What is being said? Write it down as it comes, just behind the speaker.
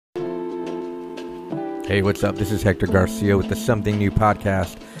Hey, what's up? This is Hector Garcia with the Something New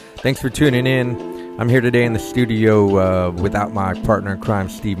podcast. Thanks for tuning in. I'm here today in the studio without my partner in crime,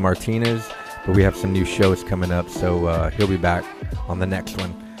 Steve Martinez, but we have some new shows coming up, so he'll be back on the next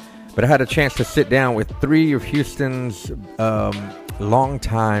one. But I had a chance to sit down with three of Houston's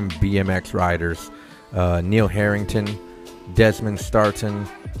longtime BMX riders, Neil Harrington, Desmond Starton,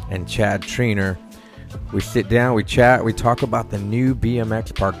 and Chad Trainer. We sit down, we chat, we talk about the new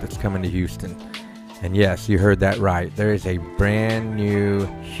BMX park that's coming to Houston. And yes, you heard that right. There is a brand new,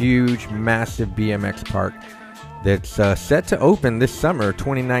 huge, massive BMX park that's set to open this summer,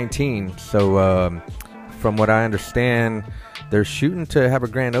 2019. So from what I understand, they're shooting to have a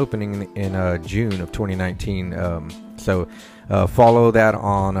grand opening in June of 2019. So follow that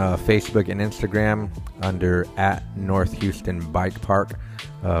on Facebook and Instagram under @NorthHoustonBikePark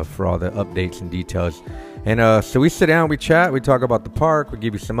for all the updates and details. And so we sit down, we chat, we talk about the park, we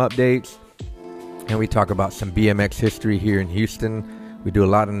give you some updates. And we talk about some BMX history here in Houston. We do a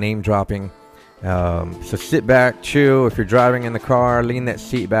lot of name dropping. So sit back, chill. If you're driving in the car, lean that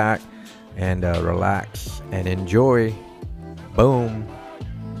seat back and relax and enjoy. Boom.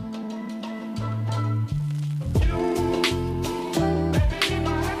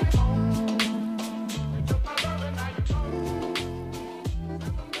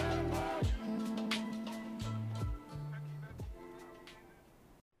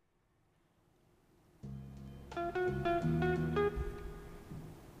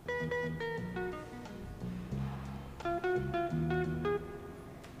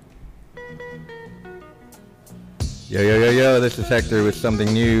 Yo, this is Hector with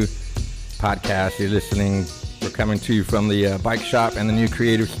Something New podcast. You're listening. We're coming to you from the bike shop and the new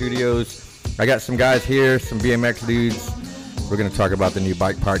creative studios. I got some guys here, some BMX dudes. We're going to talk about the new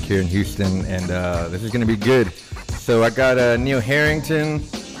bike park here in Houston, and this is going to be good. So I got Neil Harrington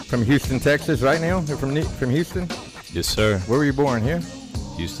from Houston, Texas, right, Neil? You're from Houston? Yes, sir. Where were you born? Here?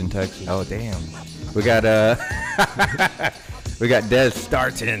 Houston, Texas. Oh, damn. We got we got Des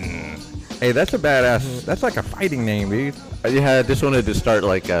Starton. Hey, that's a badass. That's like a fighting name, dude. Yeah, I just wanted to start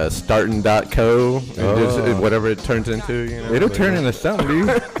like startin.co, and just whatever it turns into, you know. It'll turn into something,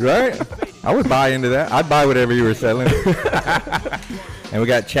 dude. Right? I would buy into that. I'd buy whatever you were selling. And we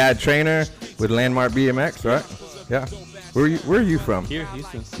got Chad Trainer with Landmark BMX, right? Yeah. Where are you from? Here,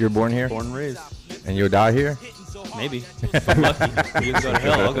 Houston. You're born here? Born and raised. And you'll die here? Maybe. If I'm lucky. You can go to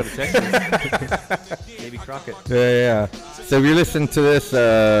hell, I'll go to Texas. Maybe Crockett. Yeah. So if you listen to this,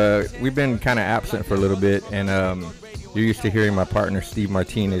 we've been kind of absent for a little bit, and you're used to hearing my partner, Steve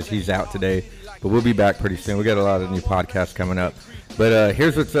Martinez. He's out today, but we'll be back pretty soon. We got a lot of new podcasts coming up. But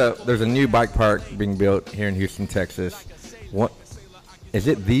here's what's up. There's a new bike park being built here in Houston, Texas. What is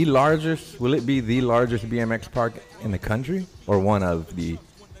it? The largest? Will it be the largest BMX park in the country, or one of the?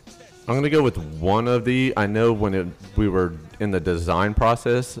 I'm going to go with one of the. I know when we were in the design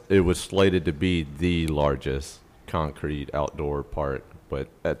process, it was slated to be the largest concrete outdoor park, but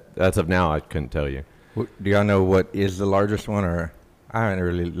as of now, I couldn't tell you. Do y'all know what is the largest one, or I haven't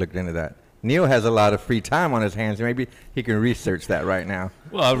really looked into that. Neil has a lot of free time on his hands. Maybe he can research that right now.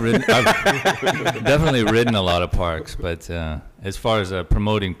 Well, I've definitely ridden a lot of parks, but as far as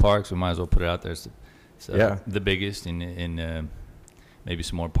promoting parks, we might as well put it out there. So yeah. The biggest, and maybe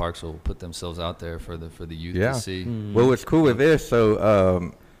some more parks will put themselves out there for the youth to see. Well, what's cool with this,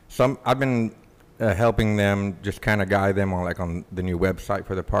 so I've been helping them, just kind of guide them on the new website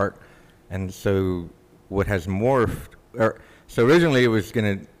for the park, and so what has morphed. So originally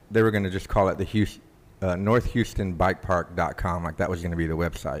they were gonna just call it the NorthHoustonBikePark.com, like that was gonna be the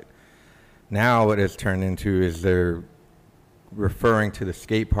website. Now what it's turned into is they're referring to the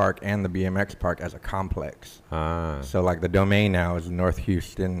skate park and the BMX park as a complex. So like the domain now is North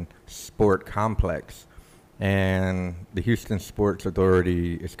Houston Sport Complex, and the Houston Sports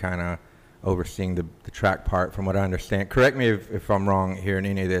Authority is kind of overseeing the track part, from what I understand. Correct me if I'm wrong here in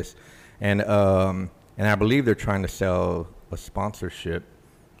any of this. And I believe they're trying to sell a sponsorship.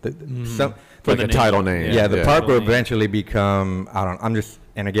 Like a title name. Yeah, the park will eventually become, I'm just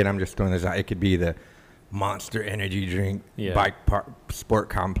throwing this out. It could be the Monster Energy Drink Bike Park Sport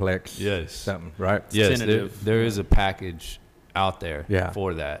Complex. Yes. Something, right? Yes, there is a package out there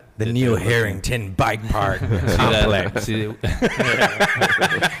for that. The Neil Harrington Bike Park Complex.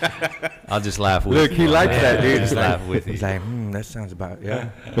 I'll just laugh with you. Look, he likes that, dude. Just laugh with you. He's like, that sounds about,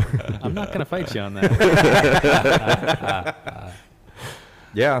 I'm not going to fight you on that.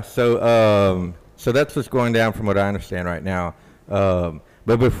 Yeah, so that's what's going down from what I understand right now.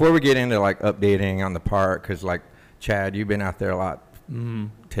 But before we get into like updating on the park, because like Chad, you've been out there a lot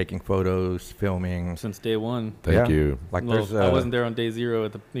taking photos, filming. Since day one. Thank Yeah. you. Like Well, there's, I wasn't there on day 0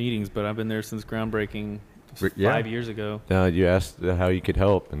 at the meetings, but I've been there since groundbreaking Yeah. 5 years ago. You asked how you could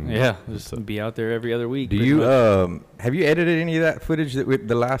help, and Yeah, just be out there every other week. Do pretty you much. have you edited any of that footage that with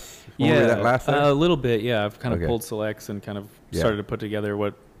the last when we were that last there? a little bit. Yeah, I've kind of Okay. pulled selects and kind of Yeah. started to put together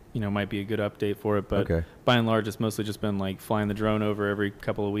what might be a good update for it. But Okay. by and large, it's mostly just been like flying the drone over every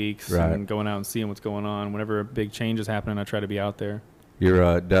couple of weeks Right. and going out and seeing what's going on. Whenever a big change is happening, I try to be out there,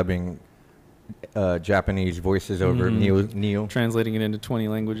 You're dubbing Japanese voices over Neil. translating it into 20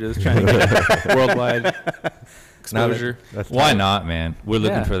 languages, trying to get worldwide exposure. That's Why tight. not, man? We're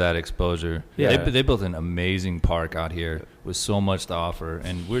looking Yeah. for that exposure. Yeah. They built an amazing park out here with so much to offer,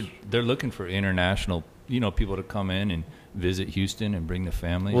 and they're looking for international, people to come in and visit Houston and bring the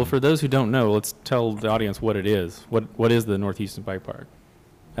family. Well, for those who don't know, let's tell the audience what it is. What is the North Houston Bike Park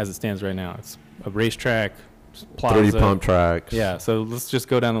as it stands right now? It's a racetrack, plaza. 3 pump tracks. Yeah, so let's just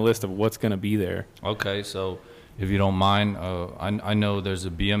go down the list of what's going to be there. Okay, so if you don't mind, I know there's a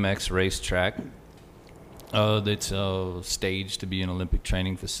BMX racetrack that's staged to be an Olympic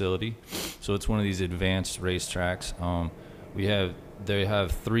training facility. So it's one of these advanced racetracks. They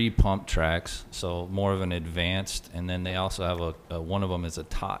have 3 pump tracks, so more of an advanced, and then they also have one of them is a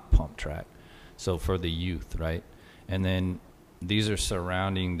tot pump track, so for the youth, right? And then these are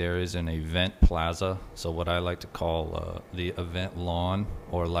surrounding, there is an event plaza, so what I like to call the event lawn,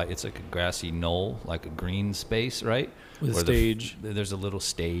 or it's like a grassy knoll, like a green space, right? With a Where stage. there's a little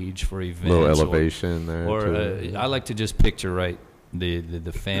stage for events. Little elevation there. Or too. I like to just picture, right,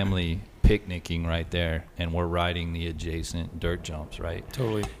 the family picnicking right there, and we're riding the adjacent dirt jumps, right?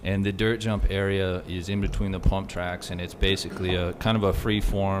 Totally. And the dirt jump area is in between the pump tracks, and it's basically a kind of a free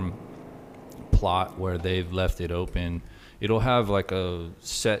form plot where they've left it open. It'll have like a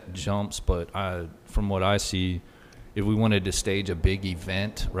set jumps, but from what I see, if we wanted to stage a big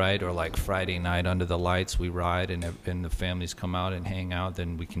event, right, or like Friday night under the lights, we ride and the families come out and hang out,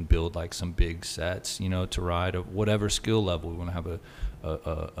 then we can build like some big sets, to ride at whatever skill level. We want to have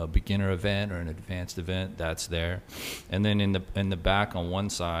a beginner event or an advanced event, that's there. And then in the back on one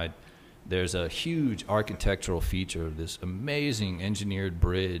side, there's a huge architectural feature, this amazing engineered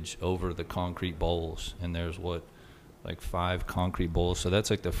bridge over the concrete bowls, and there's like 5 concrete bowls, so that's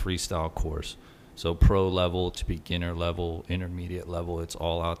like the freestyle course. So pro level to beginner level, intermediate level, it's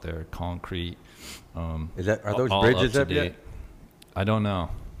all out there, concrete. Are those all bridges up up to yet? date. I don't know.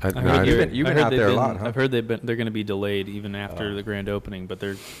 I heard you've been out there a lot, huh? I've heard they're going to be delayed even after the grand opening, but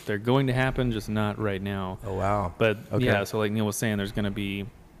they're going to happen, just not right now. Oh wow! But Okay. yeah, so like Neil was saying, there's going to be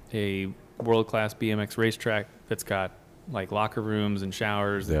a world-class BMX racetrack that's got like locker rooms and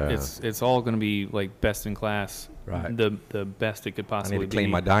showers. Yeah. It's all going to be like best in class. Right. The best it could I possibly need to clean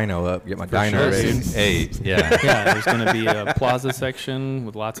be. my dyno up, get my For dyno sure. ready. Hey, yeah. Yeah, there's going to be a plaza section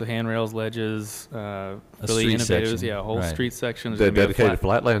with lots of handrails, ledges, really street innovative. section. Yeah, a whole Right. street section. There's The gonna be a dedicated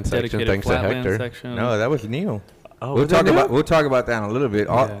flatland section, dedicated thanks to flatland Hector. section. No, that was Neil. Oh, we'll was that talk Neil? about that in a little bit.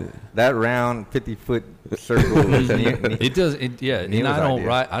 Yeah. That round 50-foot circle was Neil. It does. Yeah, Neil's and I don't idea.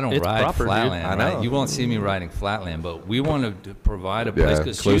 ride. I don't It's ride proper, dude. flatland. I know. Right? You won't see me riding flatland, but we want to provide a place Yeah,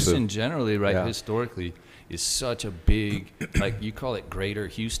 because exclusive. Houston generally, right, Yeah. historically, is such a big, like you call it Greater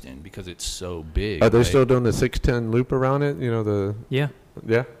Houston because it's so big. Are they right? still doing the 610 loop around it? Yeah.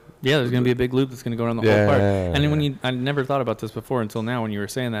 Yeah. Yeah, there's going to be a big loop that's going to go around the Yeah, whole park. yeah, And then yeah. I never thought about this before until now when you were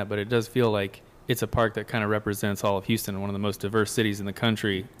saying that, but it does feel like it's a park that kind of represents all of Houston, one of the most diverse cities in the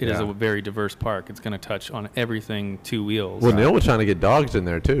country. It is Yeah. a very diverse park. It's going to touch on everything 2 wheels. Well, Neil was trying to get dogs in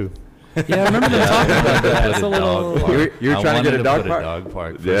there too. Yeah, I remember them talking about that. It's a little. You were I trying to get wanted a dog put park? dog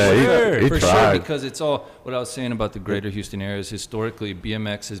park. For Yeah, he- sure, he for sure, tried. because it's all what I was saying about the Greater Houston area is historically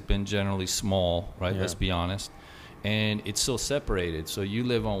BMX has been generally small, right? Yeah. Let's be honest, and it's still separated. So you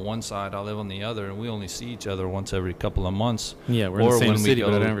live on one side, I live on the other, and we only see each other once every couple of months. Yeah, we're in the same city,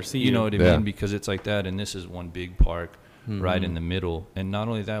 but I never see You know what I Yeah. mean? Because it's like that, and this is one big park right Mm-hmm. in the middle. And not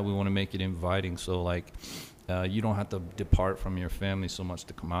only that, we want to make it inviting. So like. You don't have to depart from your family so much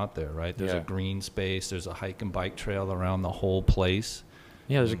to come out there, right? There's Yeah. a green space. There's a hike and bike trail around the whole place.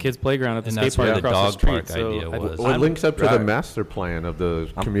 Yeah, there's a kids' playground at the And skate that's park where the across dog the park street. So idea was. Well, it links up to the right. master plan of the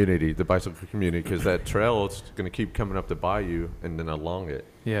community, the bicycle community, because that trail is going to keep coming up the bayou and then along it.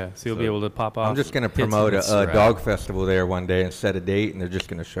 Yeah, so you'll be able to pop off. I'm just going to hits promote and- a dog festival there one day and set a date, and they're just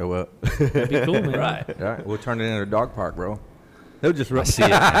going to show up. That'd be cool, man. Right. All right, we'll turn it into a dog park, bro. They'll just I see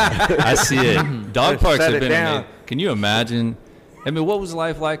it. I see it. Dog Just parks set have it been down. amazing. Can you imagine? I mean, what was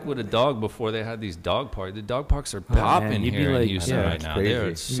life like with a dog before they had these dog parks? The dog parks are popping you'd be here in like- Houston yeah, right it's now. crazy. They're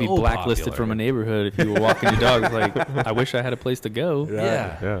You'd so be blacklisted popular. from a neighborhood if you were walking your dogs. Like, I wish I had a place to go.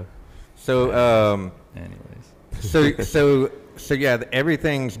 Yeah. Yeah. So, Anyways. so So yeah,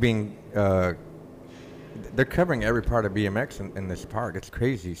 everything's being. They're covering every part of BMX in this park. It's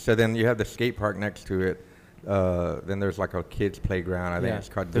crazy. So then you have the skate park next to it. Then there's like a kids playground. I think Yeah. it's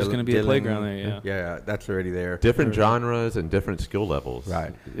called. There's gonna be a playground there, yeah. Yeah, that's already there. Different genres and different skill levels.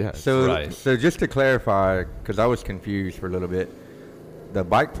 Right. Yeah. So Right. so just to clarify, because I was confused for a little bit, the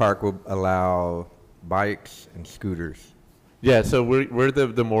bike park will allow bikes and scooters. yeah. So we're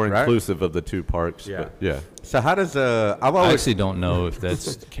the more Right. inclusive of the two parks. Yeah. But yeah. So how does I've I always actually don't know if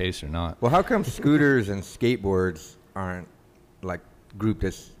that's the case or not. well, how come scooters and skateboards aren't like grouped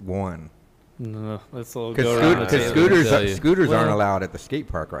as one? No, let's all Because go around the table. scooters Tell you. scooters aren't Well- allowed at the skate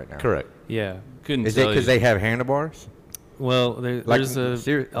park right now. Correct. Yeah. Couldn't Is it tell because you. they have handlebars? Well, Like, there's a.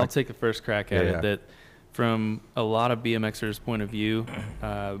 I'll like- take the first crack at Yeah, it. yeah. That from a lot of BMXers' point of view,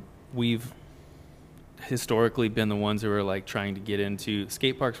 we've historically been the ones who are like trying to get into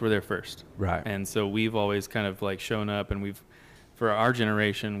skate parks. Were there first, Right. and so we've always kind of like shown up, and for our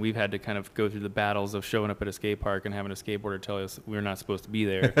generation, we've had to kind of go through the battles of showing up at a skate park and having a skateboarder tell us we're not supposed to be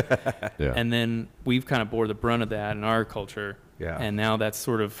there. Yeah. And then we've kind of bore the brunt of that in our culture. Yeah. And now that's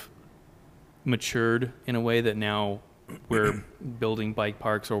sort of matured in a way that now we're building bike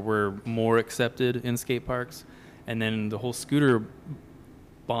parks, or we're more accepted in skate parks. And then the whole scooter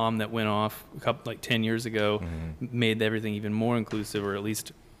bomb that went off like 10 years ago made everything even more inclusive, or at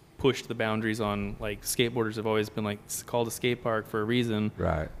least pushed the boundaries on, like, skateboarders have always been like, it's called a skate park for a reason.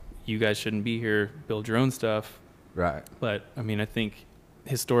 Right. You guys shouldn't be here, build your own stuff. Right. But I mean, I think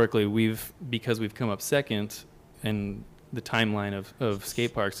historically because we've come up second in the timeline of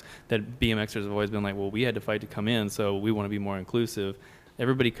skate parks, that BMXers have always been like, well, we had to fight to come in, so we want to be more inclusive.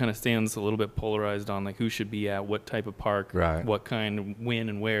 Everybody kind of stands a little bit polarized on like who should be at what type of park, Right. what kind, when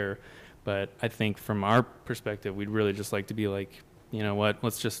and where. But I think from our perspective, we'd really just like to be like, you know what,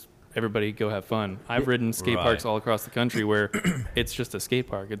 let's just everybody go have fun. I've ridden skate Right. parks all across the country where it's just a skate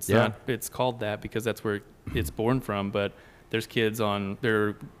park. It's Yeah. not, it's called that because that's where it's born from, but there's there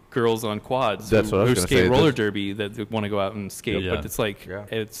are girls on quads That's who, what I was who gonna skate say. roller This- derby that want to go out and skate. Yeah. But it's like, Yeah.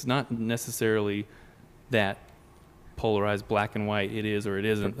 it's not necessarily that polarized black and white. It is or it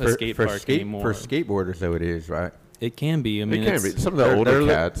isn't a skate park anymore. For skateboarders, though, it is, right? It can be. I mean, It can it's- be. Some of the they're- older they're li-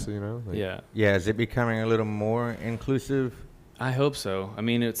 cats, you know. like- yeah, Yeah, is it becoming a little more inclusive? I hope so. I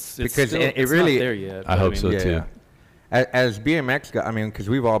mean, it's Because still, it it's really- not there yet. I but hope mean, so, yeah. too. As BMX guys, I mean, because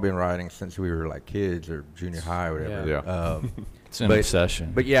we've all been riding since we were like kids or junior high or whatever. Yeah. It's an But-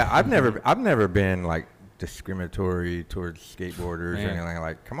 obsession. But yeah, I've never been like discriminatory towards skateboarders or Man. anything.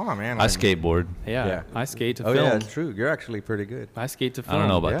 Like, come on, man. I like- skateboard. Yeah, Yeah. I skate to Oh film. yeah, that's true. You're actually pretty good. I skate to I film. don't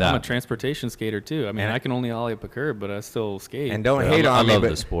know about Yeah. I'm a that. transportation skater too. I mean, And- I can only ollie up a curb, but I still skate. And don't Yeah, hate I on me, love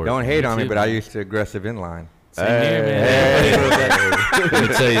but the sport. don't hate Me on me. too, But I man. used to aggressive inline. Same here, man. Let me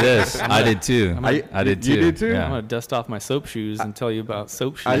tell you this. I did too. I'm I did you too. did too? I'm Yeah. gonna dust off my soap shoes and tell you about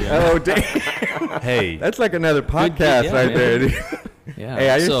soap shoes. Oh, dang. Hey, That's like another podcast yeah, right man. there. Dude. Yeah. Hey,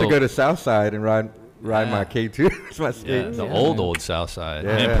 I used to So- go to Southside and ride my K2. It's my yeah, skate. the Yeah, old man. Southside.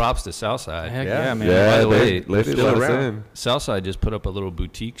 Yeah. Man, props to Southside. Heck Yeah. yeah, man. Yeah, By the way, they still let us around. in. Southside just put up a little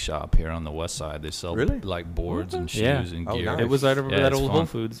boutique shop here on the west side. They sell Really? like boards and shoes Yeah. and Oh, gear. nice. It was right over Yeah, that it's old fun. Whole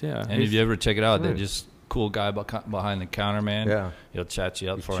Foods. Yeah. And if you ever check it out, they're Nice. just cool guy behind the counter, man. Yeah. He'll chat you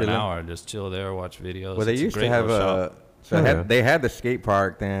up He's for chilling. an hour. Just chill there, watch videos. Well, they It's a used to great have little a. shop. So Oh, yeah. they had the skate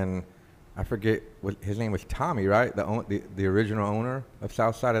park. Then I forget what his name was. Tommy, right? The original owner of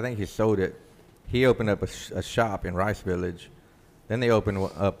Southside. I think he sold it. He opened up a shop in Rice Village. Then they opened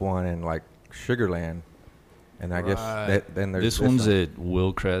up one in like Sugarland, and I guess Right. then there's This one's at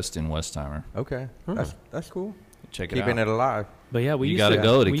Willcrest in Westheimer. Okay, that's cool. Check it Keeping out. it alive. But yeah, we You used gotta to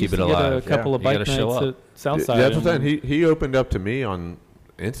go to we keep used it to get alive. a couple Yeah. of You bike gotta show nights up. at Southside. Yeah, that's what I'm and- saying. He opened up to me on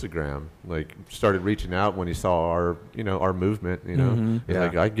Instagram, like started reaching out when he saw our movement. Mhm. He's Yeah.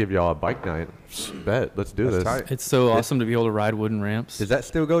 like, I can give y'all a bike night. Bet, let's do That's this. tight. It's so awesome to be able to ride wooden ramps. Does that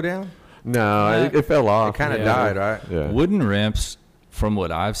still go down? No, it fell off. It kind of Yeah. died, right? Yeah. Wooden ramps, from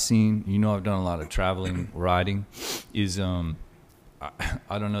what I've seen, I've done a lot of traveling riding, is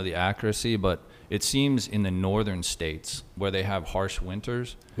I don't know the accuracy, but it seems in the northern states where they have harsh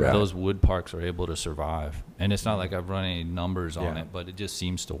winters, Right. those wood parks are able to survive. And it's not like I've run any numbers on Yeah. it, but it just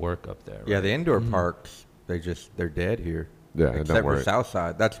seems to work up there. Yeah, right? the indoor parks, they're dead here. Yeah, it don't except for work.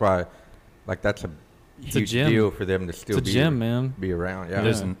 Southside. That's why, like, that's a a huge gym. deal for them to still It's a be gym, man. be around. Yeah.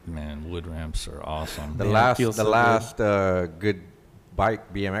 There's man, wood ramps are awesome. The Man, it last feels so good. good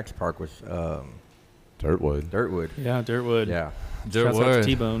bike BMX park was Dirtwood. Yeah, Dirtwood. Yeah. Shouts out to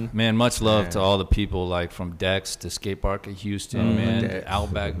T-Bone. Man, much love Man. to all the people like from Dex to Skate Park at Houston, man. Dex.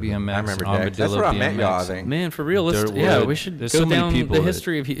 Outback BMX, I remember Dex. Armadillo That's where I BMX. met y'all, I think. Man, for real, let's, Dirtwood. yeah, we should There's go so many down people the that-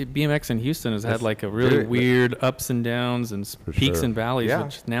 history of BMX in Houston has had Let's like a do really it. weird ups and downs and peaks sure. and valleys. Yeah.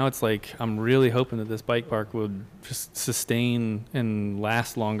 Which now it's like I'm really hoping that this bike park would just sustain and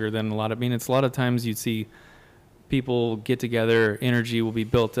last longer than a lot of. I mean, it's a lot of times you'd see people get together, energy will be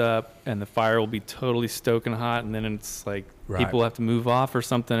built up, and the fire will be totally stoking hot, and then it's like Right. people have to move off or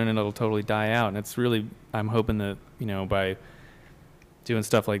something, and it'll totally die out. And it's really, I'm hoping that, you know, by doing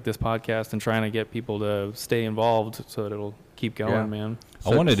stuff like this podcast and trying to get people to stay involved so that it'll keep going, Yeah. man.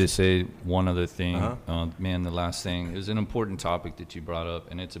 I wanted to say one other thing, Uh-huh. man. The last thing is an important topic that you brought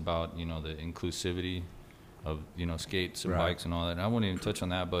up, and it's about the inclusivity of skates and Right. bikes and all that. And I won't even touch on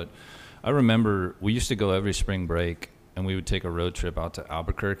that, but I remember we used to go every spring break, and we would take a road trip out to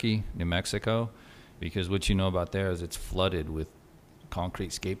Albuquerque, New Mexico, because what you know about there is it's flooded with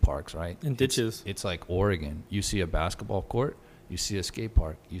concrete skate parks, right? And ditches. It's like Oregon. You see a basketball court, you see a skate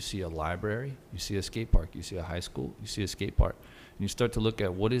park, you see a library, you see a skate park, you see a high school, you see a skate park. And you start to look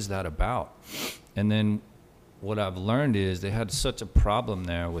at what is that about? And then what I've learned is they had such a problem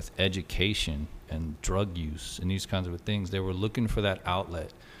there with education and drug use and these kinds of things. They were looking for that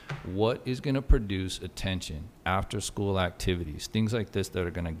outlet. What is going to produce attention, after school activities, things like this that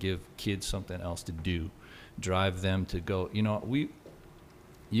are going to give kids something else to do, drive them to go,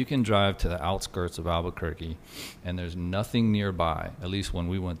 you can drive to the outskirts of Albuquerque and there's nothing nearby. At least when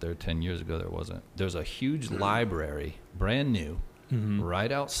we went there 10 years ago, there wasn't. There's a huge library, brand new.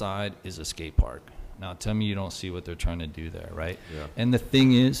 Right outside is a skate park. Now tell me you don't see what they're trying to do there, right? Yeah. And the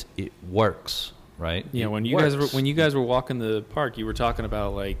thing is, it works, right? Yeah, It when you guys were walking the park, you were talking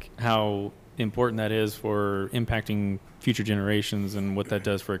about like how important that is for impacting future generations and what that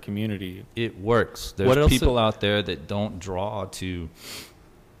does for a community. It works. What There's else people out there that don't draw to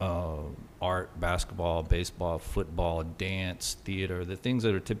art, basketball, baseball, football, dance, theater, the things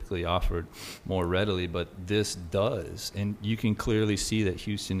that are typically offered more readily, but this does. And you can clearly see that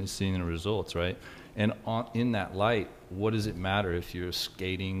Houston is seeing the results, right? And in that light, what does it matter if you're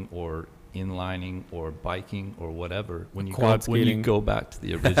skating or inlining or biking or whatever when you Quad when you skating. go back to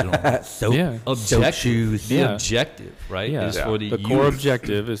the original Soap, Yeah. soap objective? shoes. The Yeah. objective, right, Yeah. is Yeah. for the The core youth.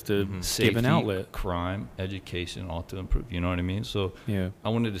 objective is to Safety, give an outlet. crime, education, all to improve. You know what I mean? So Yeah. I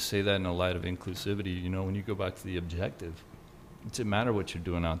wanted to say that in the light of inclusivity. When you go back to the objective, it doesn't matter what you're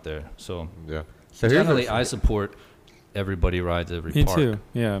doing out there. So Yeah. So here's generally, a- I support everybody rides every Me park. too.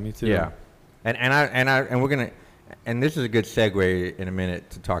 Yeah, me too. Yeah, and we're gonna, and this is a good segue in a minute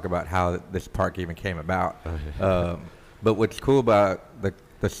to talk about how this park even came about. But what's cool about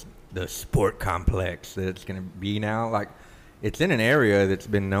the sport complex that it's gonna be now, like it's in an area that's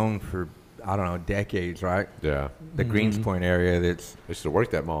been known for decades, right? Yeah. The Greens Point area that's I used to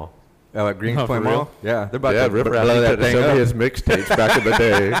work that mall. at Greens Oh, Point for real? Mall. Yeah, they're about Yeah, to Riff Raff blow that used to thing show me up. his mixtapes back in the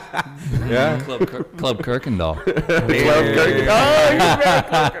day. Yeah. Club Kirkendall.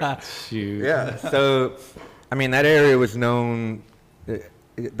 Shoot. Yeah. So, I mean, that area was known.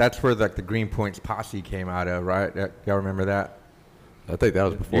 That's where like the Green Points posse came out of, right? Y'all remember that? I think that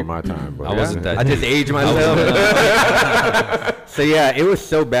was before my time. But I wasn't that I just aged myself. So yeah, it was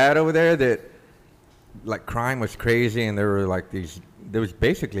so bad over there that like crime was crazy, and there were like there was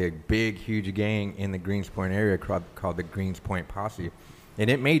basically a big, huge gang in the Greens Point area called the Greens Point Posse, and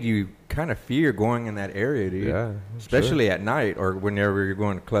it made you kind of fear going in that area, dude. Yeah, especially at night or whenever you're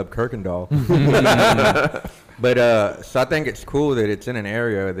going to Club Kirkendall. But so I think it's cool that it's in an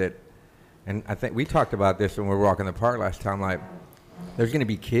area that, and I think we talked about this when we were walking the park last time. Like, there's going to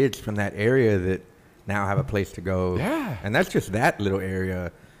be kids from that area that now have a place to go. Yeah. And that's just that little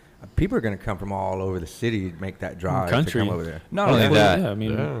area. People are going to come from all over the city to make that drive Country. to come over there. Not only Well, that, yeah, I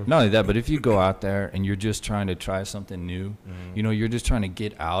mean, not only that, but if you go out there and you're just trying to try something new, you're just trying to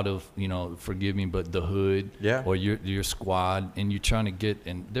get out of, forgive me, but the hood, Yeah. or your squad, and you're trying to get,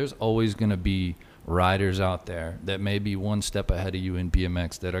 and there's always going to be riders out there that may be one step ahead of you in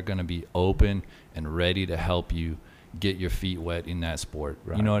BMX that are going to be open and ready to help you get your feet wet in that sport.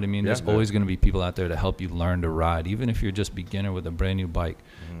 Right. You know what I mean? Yeah. There's always going to be people out there to help you learn to ride, even if you're just beginner with a brand new bike.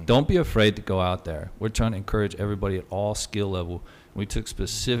 Don't be afraid to go out there. We're trying to encourage everybody at all skill level. We took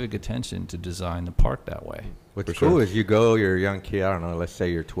specific attention to design the park that way. What's For cool sure. is you go, you're a young kid, I don't know, let's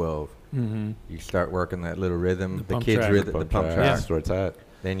say you're 12. Mm-hmm. You start working that little rhythm, the pump kids' track. rhythm, the pump track. track. That's where it's at.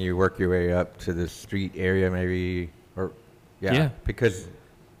 Then you work your way up to the street area, maybe, or Yeah. because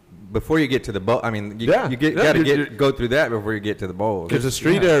before you get to the bowl, I mean, you Yeah. got Yeah, to go through that before you get to the bowls. Because the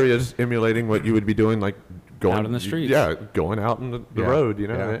street area is emulating what you would be doing, like going Out in the streets. Yeah, going out in the Yeah. road. Yeah.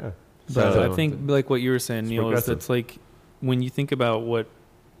 Yeah. But So- I think like what you were saying, It's Neil, is progressive. that's like when you think about what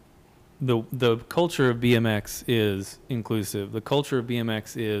the culture of BMX is inclusive. The culture of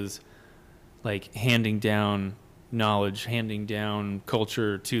BMX is like handing down knowledge, handing down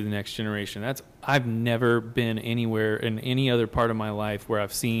culture to the next generation. I've never been anywhere in any other part of my life where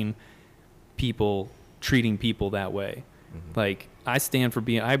I've seen people treating people that way. Like I stand for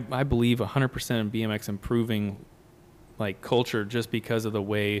I believe 100% in BMX improving like culture just because of the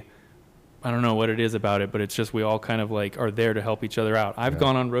way, I don't know what it is about it, but it's just we all kind of like are there to help each other out. I've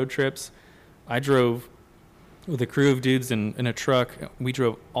gone on road trips. I drove with a crew of dudes in a truck. We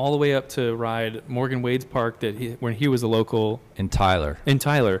drove all the way up to ride Morgan Wade's park when he was a local In Tyler. in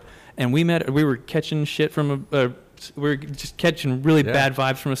Tyler, and we were catching shit from we were just catching really bad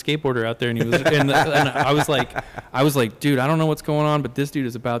vibes from a skateboarder out there, and he was and I was like, dude, I don't know what's going on, but this dude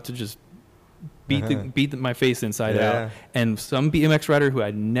is about to just beat my face inside out. And some BMX rider who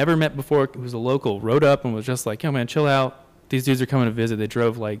I'd never met before, who was a local, rode up and was just like, yo man, chill out. These dudes are coming to visit. They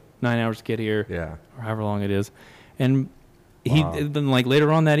drove like 9 hours to get here, or however long it is. And then like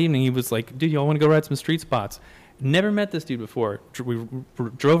later on that evening, he was like, dude, y'all want to go ride some street spots? Never met this dude before. We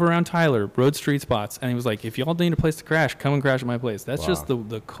drove around Tyler, rode street spots, and he was like, if y'all need a place to crash, come and crash at my place. That's just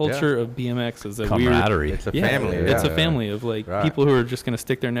the culture of BMX is a Camaraderie. weird... It's a family. It's yeah. a family of like people who are just going to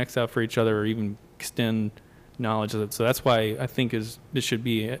stick their necks out for each other or even extend knowledge of it. So that's why I think this should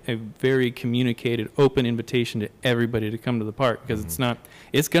be a very communicated, open invitation to everybody to come to the park, because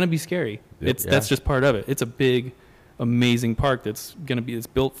it's going to be scary. That's just part of it. It's a big, amazing park it's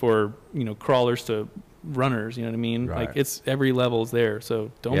built for, crawlers to runners, you know what I mean? Right. Like it's every level's there.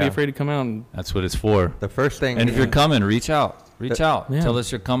 So don't be afraid to come out and That's what it's for. The first thing, And if you're coming, reach out. Reach out. Yeah. Tell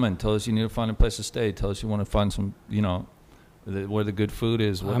us you're coming. Tell us you need to find a place to stay. Tell us you want to find some, where the good food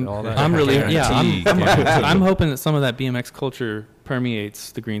is. All that. I'm really, Guarantee. I'm hoping that some of that BMX culture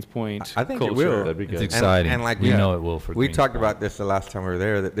permeates the Greens Point I think culture. it will. That'd be good. It's exciting. And like we know it will for we Greens talked Point. about this the last time we were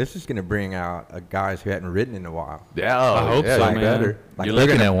there, that this is going to bring out guys who hadn't ridden in a while. Yeah, I hope so, like man. better. Like You're they're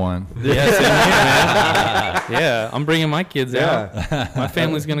looking gonna- at one. Yeah, same here, man. Yeah, I'm bringing my kids out. My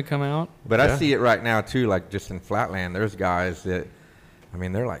family's going to come out. But I see it right now too, like just in Flatland, there's guys that, I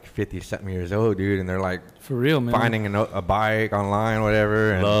mean, they're like 50-something years old, dude, and they're like For real, man. finding a bike online,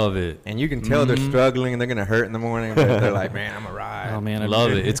 whatever. And, Love it. and you can tell they're struggling and they're going to hurt in the morning, but they're like, man, I'm going to ride. Oh, man.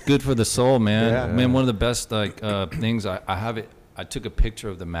 Love it. It's good for the soul, man. Yeah. Man, one of the best things I have it. I took a picture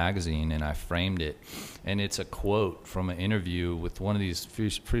of the magazine and I framed it, and it's a quote from an interview with one of these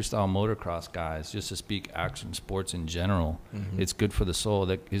freestyle motocross guys, just to speak action sports in general. It's good for the soul.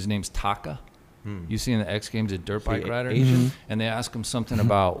 His name's Taka. You see in the X Games a dirt bike rider, and they ask him something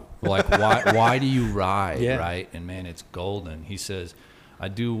about like why do you ride, right? And man, it's golden. He says, I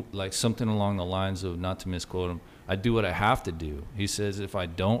do like something along the lines of, not to misquote him, I do what I have to do. He says, if I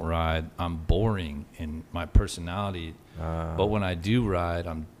don't ride, I'm boring in my personality. But when I do ride,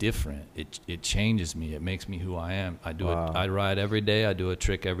 I'm different. It changes me. It makes me who I am. I do it. I ride every day. I do a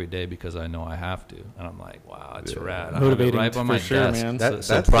trick every day because I know I have to. And I'm like, wow, it's rad. I have it Motivating right by for my sure, desk. man.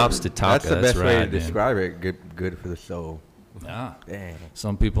 So props to Taka. That's the best way to rad, man. describe it. Good for the soul. Yeah. Dang.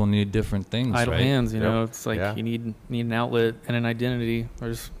 Some people need different things, Idle right? hands, you Yep. know. It's like Yeah. you need an outlet and an identity.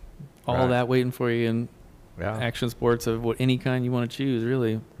 There's all Right. that waiting for you in Yeah. action sports of any kind you want to choose,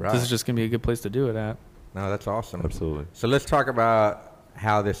 really. Right. This is just going to be a good place to do it at. No, that's awesome. Absolutely. So let's talk about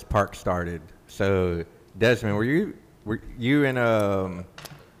how this park started. So Desmond, were you in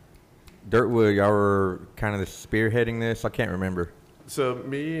Dirtwood? Y'all were kind of spearheading this. I can't remember. So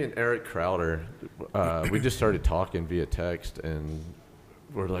me and Eric Crowder, we just started talking via text, and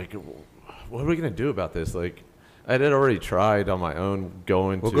we're like, what are we gonna do about this? Like, I had already tried on my own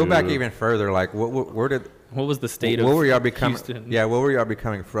going We'll to. go back even further. Like, where did What was the state what of were y'all becoming? Houston? Yeah, what were y'all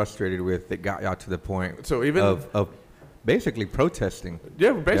becoming frustrated with that got y'all to the point So even of basically protesting?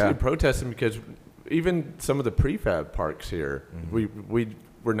 Yeah, we're basically Yeah. protesting because even some of the prefab parks here,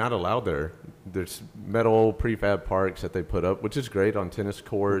 we're not allowed there. There's metal prefab parks that they put up, which is great on tennis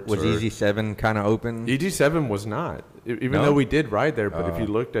courts. Was or- EG7 kind of open? EG7 was not. Even No? though we did ride there, but if you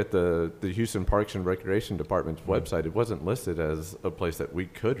looked at the Houston Parks and Recreation Department's website, it wasn't listed as a place that we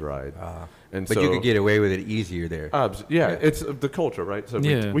could ride. And But so, you could get away with it easier there. yeah, it's the culture, right? So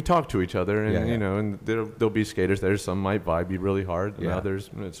Yeah. we talk to each other, and Yeah, yeah. you know, and there'll be skaters there. Some might vibe you really hard, and Yeah. others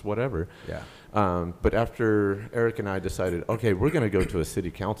it's whatever. Yeah. But after Eric and I decided, okay, we're going to go to a city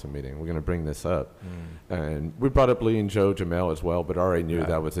council meeting. We're going to bring this up. And we brought up Lee and Joe Jamel as well, but I already knew Right.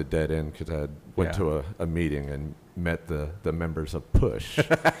 that was a dead end because I went Yeah. to a meeting and met the members of Push.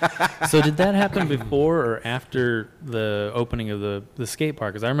 So did that happen before or after the opening of the skate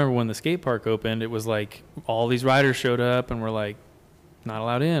park? Because I remember when the skate park opened, it was like all these riders showed up and were like, not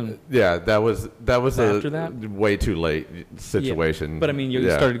allowed in. Yeah, that was After a that? way too late situation. But I mean, you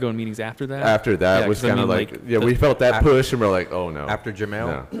started going to meetings after that. After that Yeah, was 'cause I kind of mean, like, like, we felt that push, and we're like, oh no. After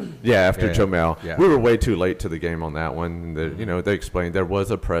Jamel? No. Yeah, after Yeah. Jamel. Yeah. We were way too late to the game on that one. They explained there was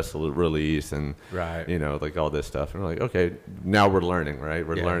a press release and, Right. like all this stuff. And we're like, okay, now we're learning, right?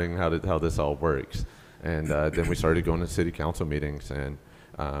 We're Yeah. learning how this all works. And then we started going to city council meetings. And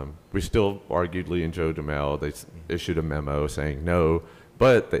we still argued Lee and Joe Jamel. They issued a memo saying no,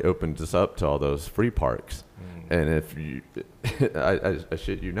 but they opened us up to all those free parks. And if you, I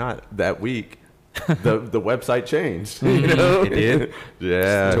shit you not, that week, the website changed. It did?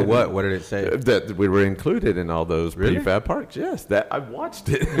 Yeah. To what? What did it say? That we were included in all those Really? prefab parks. Yes, that I watched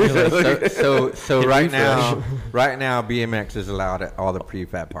it. So right now BMX is allowed at all the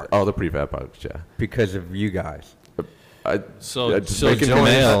prefab parks all the prefab parks. Yeah. because of you guys. So just so making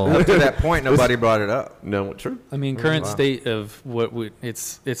Jamel, Up to that point, nobody brought it up. No, true. I mean, current Wow. state of what we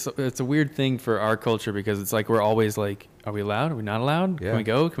it's a weird thing for our culture because it's like we're always like, are we allowed? Are we not allowed? Yeah. Can we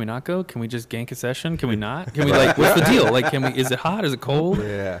go? Can we not go? Can we just gank a session? Can we not? Can we like? What's the deal? Like, can we? Is it hot? Is it cold?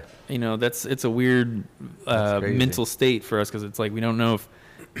 Yeah. It's a weird That's crazy. mental state for us because it's like we don't know if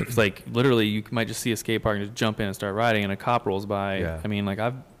it's like literally you might just see a skate park and just jump in and start riding and a cop rolls by. Yeah. I mean, like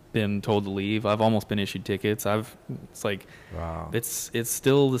I've been told to leave. I've almost been issued tickets. It's like Wow. it's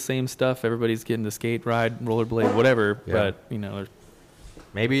still the same stuff. Everybody's getting to skate, ride, rollerblade, whatever. Yeah. But there's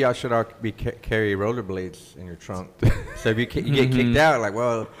Maybe y'all should all carry rollerblades in your trunk. So if you get kicked out, like,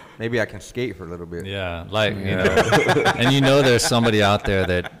 well, maybe I can skate for a little bit. yeah, like and there's somebody out there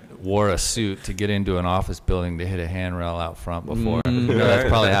that wore a suit to get into an office building to hit a handrail out front before. That's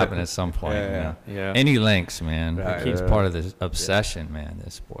probably happened at some point. Yeah, yeah. Any lengths, man. Right. It's part of this obsession, man.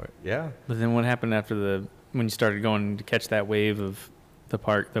 This sport. Yeah. But then what happened after when you started going to catch that wave of the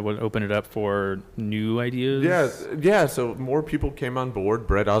park that would open it up for new ideas? Yeah. So more people came on board.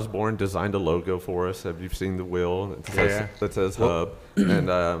 Brett Osborne designed a logo for us. Have you seen the wheel that says Hub? And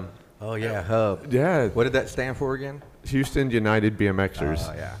Oh yeah, Hub. yeah, What did that stand for again? Houston United BMXers.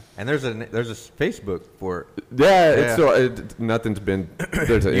 Oh yeah. And there's a Facebook for it. Yeah, nothing's been.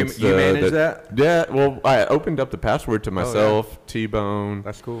 There's an You Insta manage that? Yeah, well, I opened up the password to myself, T-Bone,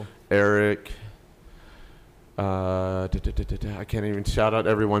 That's cool. Eric. I can't even shout out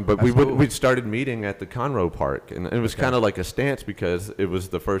everyone, but That's cool. we started meeting at the Conroe Park, and it was kind of like a stance because it was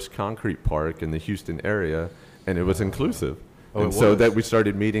the first concrete park in the Houston area, and it was inclusive. Oh, and it so was? that we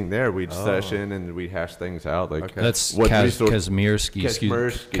started meeting there. We'd session and we hash things out. Like Okay. That's what resource- Kazmierski.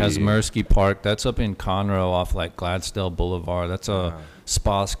 Kazmierski Park. That's up in Conroe off like Gladstone Boulevard. That's a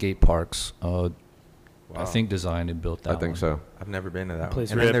spa skate parks. I think designed and built that I think one. so. I've never been to that place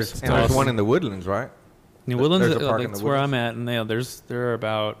one. And then rips. there's, It's and there's awesome. one in the Woodlands, right? New Woodlands, There's a park in the that's where I'm Woodlands. at, and there are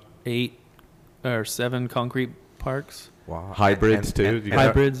about 8 or 7 concrete parks. Wow. Hybrids, too. You got-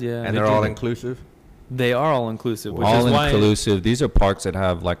 Hybrids, yeah. And They they're do all the- inclusive? They are all inclusive, which All is why inclusive. These are parks that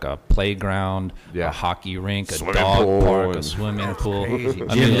have like a playground, Yeah. a hockey rink, a Swimming dog pool park, a and- swimming pool. crazy.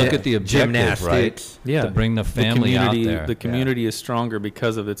 I mean, look at the objective, right? Gymnastics. Yeah. To bring the family out community, there. The community is stronger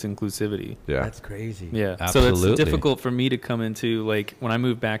because of its inclusivity. Yeah. That's crazy. Yeah. So Absolutely. it's difficult for me to come into, like, when I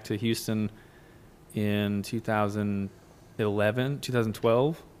moved back to Houston in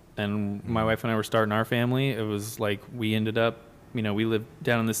 2012, and my wife and I were starting our family, it was like we ended up, we lived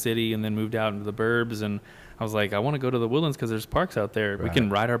down in the city and then moved out into the burbs, and I was like, I want to go to the Woodlands because there's parks out there. We can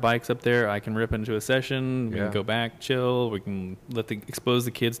ride our bikes up there. I can rip into a session. We Yeah. can go back, chill. We can expose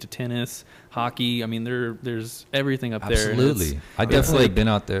the kids to tennis, hockey. I mean, there's everything up there. and Absolutely. I it's definitely like- been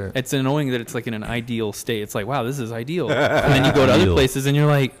out there. it's annoying that it's like in an ideal state. It's like, wow, this is ideal. And then you go to other Ideal. places and you're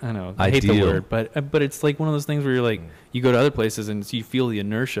like, I know, I hate the Ideal. word, but it's like one of those things where you're like, you go to other places and you feel the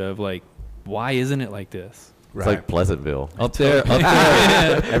inertia of like, why isn't it like this? It's like Pleasantville. Up there,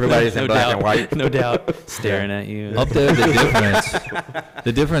 Everybody's in No black doubt. and white. No doubt. Staring at you. up there,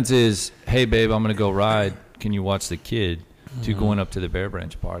 the difference is, hey, babe, I'm going to go ride. Can you watch the kid? To going up to the Bear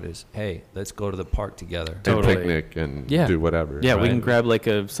Branch part is, hey, let's go to the park together. And Totally. picnic and Yeah. do whatever. Yeah, we Right. can grab like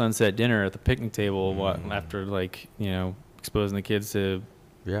a sunset dinner at the picnic table after like, exposing the kids to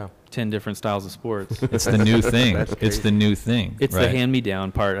Yeah. 10 different styles of sports. It's the new thing. That's It's crazy. the new thing. It's right? the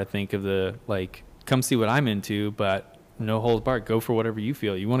hand-me-down part, I think, of the, like, come see what I'm into, but no holds barred. Go for whatever you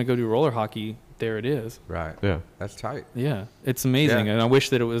feel. You want to go do roller hockey, there it is. Right. Yeah. That's tight. Yeah, it's amazing. Yeah. And I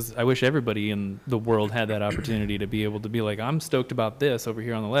wish everybody in the world had that opportunity to be able to be like, I'm stoked about this over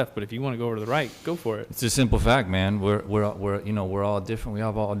here on the left, but if you want to go over to the right, go for it. It's a simple fact, man. We're all different. We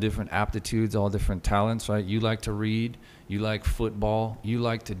have all different aptitudes, all different talents, right? You like to read, you like football, you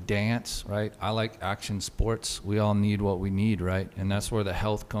like to dance, right? I like action sports. We all need what we need, right? And that's where the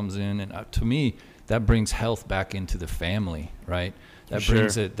health comes in. And to me, that brings health back into the family, right? that Sure.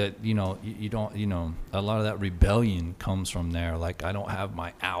 brings it that you don't a lot of that rebellion comes from there. Like I don't have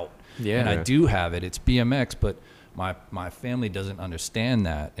my out, Yeah. and I Yeah. do have it. It's BMX, but my family doesn't understand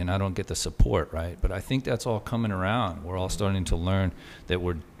that, and I don't get the support, right? But I think that's all coming around. We're all starting to learn that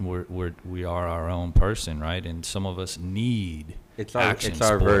we are our own person, right? And some of us need It's our action it's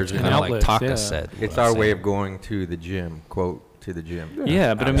our sports, version. kinda An like outlet, Taka yeah. said. It's what I'm our way saying. of going to the gym. Quote, to the gym.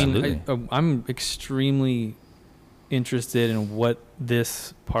 Yeah, but Absolutely. I mean, I'm extremely interested in what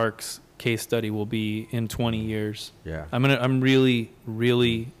this park's case study will be in 20 years. Yeah. I'm really,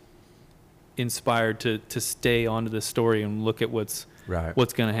 really inspired to stay onto this story and look at what's Right.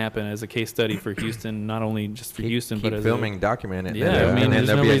 going to happen as a case study for Houston, not only just for Houston, keep but as filming, document it. Yeah, and then, I mean, and then there's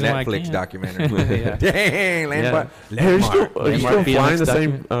there'll no be a reason why I Netflix can't. documentary. Yeah. Dang, landmark. Are you still, landmark. are you still Landmark flying BMX the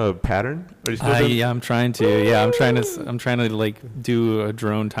same document? pattern? Are you still doing- Yeah, I'm trying to. Yeah, I'm trying to like do a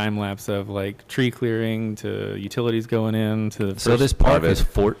drone time lapse of like tree clearing to utilities going in to the So first this park part of is it.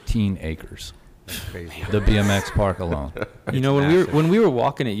 14 acres. That's crazy. The BMX park alone. You know, massive. when we were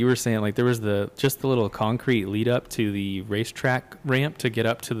walking it, you were saying like there was just the little concrete lead up to the racetrack ramp to get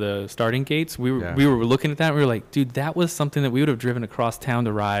up to the starting gates. We were looking at that and we were like, dude, that was something that we would have driven across town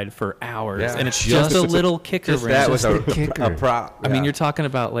to ride for hours. Yeah. And it's just a little kicker Just ramp. that was Just the kicker. a prop. I mean, yeah. you're talking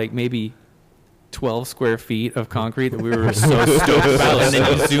about like maybe 12 square feet of concrete that we were so stoked about. And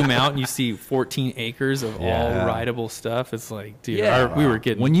then you zoom out and you see 14 acres of Yeah. all rideable stuff. It's like, dude, Yeah. we were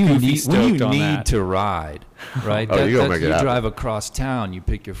getting when you goofy need stoked on need that. to ride, right? Oh, you gonna make it you happen. drive across town, you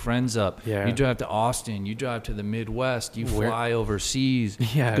pick your friends up, Yeah. you drive to Austin, you drive to the Midwest, you Where- fly overseas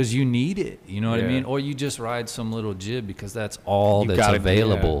Yeah. because you need it. You know what I Yeah. mean? Or you just ride some little jib because that's all You that's gotta-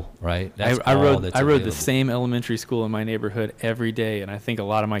 available, right? That's I all rode that's I rode the available. same elementary school in my neighborhood every day, and I think a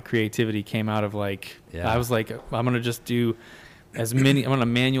lot of my creativity came out of like Yeah. I was like, I'm gonna just do I'm gonna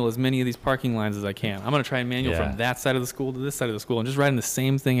manual as many of these parking lines as I can. I'm gonna try and manual Yeah. from that side of the school to this side of the school, and just riding the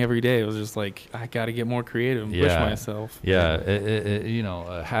same thing every day. It was just like I got to get more creative and push Yeah. myself. Yeah,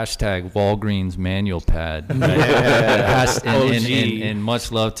 hashtag Walgreens manual pad. Right? OG. And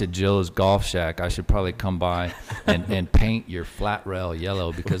much love to Joe's Golf Shack. I should probably come by and paint your flat rail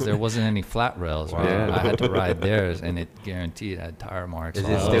yellow because there wasn't any flat rails. Right? Wow. I had to ride theirs, and it guaranteed had tire marks. Is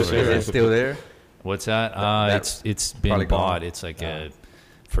all it over still, is it still there? What's that? It's probably been gone. bought. It's like a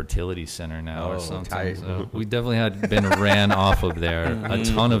fertility center now Oh, or something. tight. So we definitely had been ran off of there a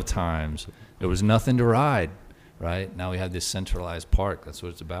ton of times. There was nothing to ride. Right now we have this centralized park. That's what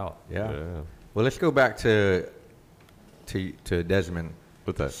it's about. Yeah. Yeah. Well, let's go back to Desmond.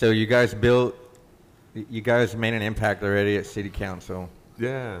 With that. So you guys made an impact already at city council,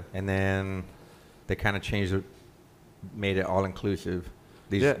 Yeah. and then they kind of changed it, made it all inclusive.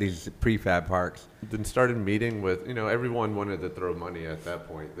 Yeah. These prefab parks. Then started meeting with, everyone wanted to throw money at that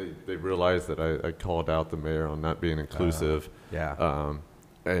point. They realized that I called out the mayor on not being inclusive. Yeah.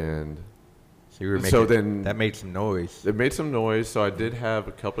 And So you were making, so then- that made some noise. it made some noise, so I did have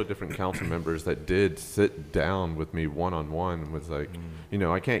a couple of different council members that did sit down with me one-on-one and was like,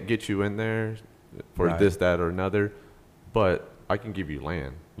 I can't get you in there for Right. this, that, or another, but I can give you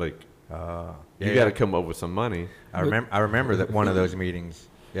land. Like, you Yeah, got to yeah. come up with some money. I remember that one of those meetings.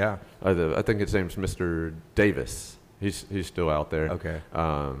 Yeah. I think his name's Mr. Davis. He's still out there. Okay.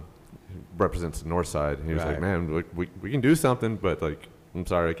 Represents the north side. He was Right. like, man, we can do something, but like, I'm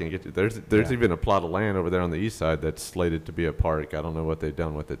sorry, I can't get you. There's Yeah. even a plot of land over there on the east side that's slated to be a park. I don't know what they've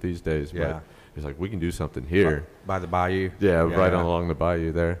done with it these days, Yeah. but he's like, we can do something here. By the bayou. Yeah, right on along the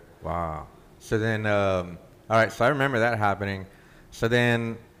bayou there. Wow. So then, all right. So I remember that happening. So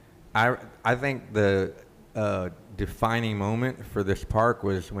then, I think the defining moment for this park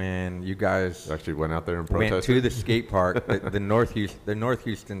was when you guys Actually went out there and went protested. to the skate park, the North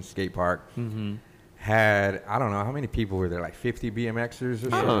Houston skate park. Mm-hmm. Had, I don't know how many people were there, like 50 BMXers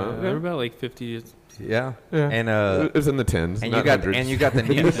or Uh-huh. something. There were about like 50. Yeah. Yeah. And It was in the tens, and not you got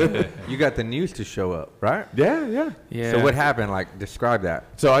hundreds. the news. You got the news to show up, right? Yeah. Yeah. So what happened? Like, describe that.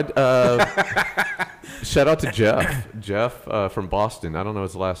 So I shout out to Jeff. Jeff from Boston. I don't know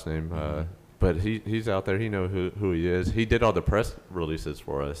his last name, but he's out there. He knows who he is. He did all the press releases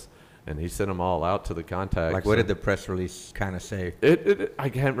for us, and he sent them all out to the contacts. Like, what did the press release kind of say? I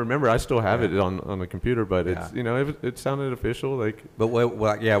can't remember. I still have it on the computer, but it's Yeah. it sounded official. Like, But what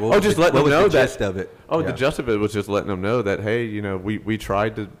was just the, let what them was know the that- gist of it? the Yeah. gist of it was just letting them know that, hey, we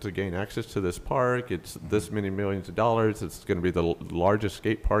tried to gain access to this park. It's this many millions of dollars. It's going to be the largest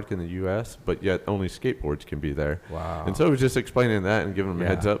skate park in the U.S., but yet only skateboards can be there. Wow. And so it was just explaining that and giving them a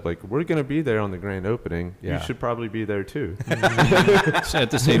heads Yeah. up, like, we're going to be there on the grand opening. Yeah. You should probably be there too. So at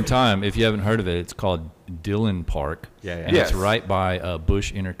the same time, time, if you haven't heard of it, it's called Dillon Park. Yeah, yeah. And Yes. it's right by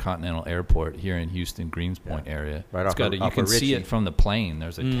Bush Intercontinental Airport here in Houston, Greens Point area. Right It's off got of- you off can of see Ritchie. it from the plane.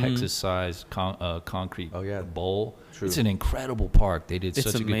 There's a Mhm. Texas-sized concrete Oh, yeah. bowl. True. It's an incredible park. They did It's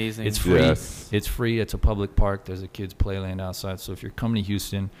such a amazing. good. It's free. Yes. It's free. It's a public park. There's a kids' playland outside. So if you're coming to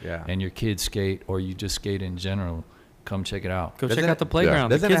Houston Yeah. and your kids skate or you just skate in general, come check it out. Go Doesn't check out the playground.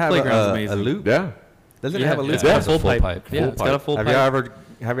 Doesn't the it kids' have playground's a amazing. loop? Yeah. Doesn't Yeah, it have a loop? it's got Yeah. a full Full pipe. pipe. Yeah, Full it's got a pipe. full Have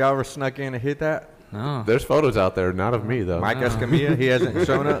pipe. y'all ever snuck in and hit that? No. There's photos out there, not of me though. Mike Escamilla, he hasn't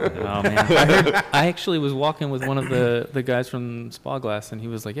shown up. Oh man, I actually was walking with one of the guys from Spa Glass, and he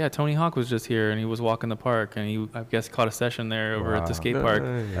was like, "Yeah, Tony Hawk was just here, and he was walking the park, and he I guess caught a session there over at Wow. the skate park.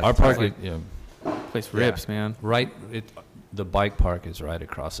 Our park, like- is, Place rips, man. the bike park is right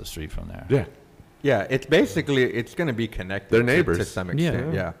across the street from there. Yeah. Yeah, it's basically it's going to be connected. They're to neighbors. some Yeah.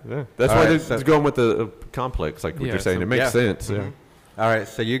 extent. Yeah. Yeah. That's All why right, they're so- going with the complex, like what Yeah, you're saying. so- It makes Yeah. sense. Yeah. Mhm. All right,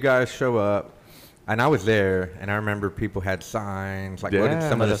 so you guys show up, and I was there, and I remember people had signs. Like, what did Yeah.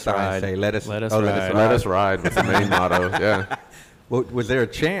 some of Let the us signs ride. say? Let us Let us oh, ride. Let us ride was the main motto. Yeah. Well, was there a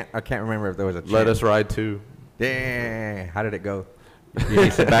chant? I can't remember if there was a chant. Let us ride too. Dang, how did it go? You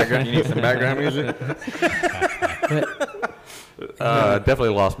need some background. You need some background music. Definitely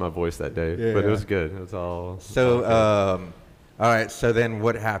lost my voice that day, but Yeah. it was good. It was all. So, all right. So then,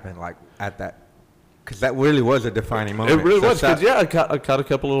 what happened? Like at that, because that really was a defining moment. It really So was Sa- because I caught a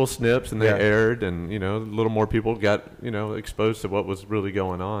couple little snips and they Yeah. aired, and a little more people got exposed to what was really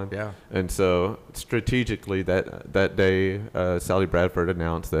going on. Yeah. And so strategically that day, Sally Bradford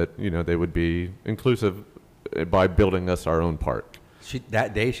announced that they would be inclusive by building us our own park.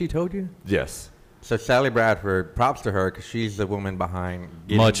 That day she told you. Yes. So Sally Bradford, props to her because she's the woman behind.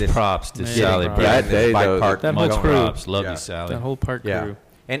 getting Much this- props to Yeah. Sally That Bradford. this day, bike though, park that Much whole going. crew. props. Love Yeah. you, Sally. That whole park Yeah. crew.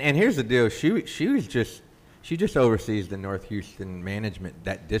 And here's the deal. She was just oversees the North Houston management,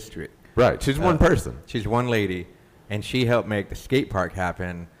 that district. Right. She's one person. She's one lady, and she helped make the skate park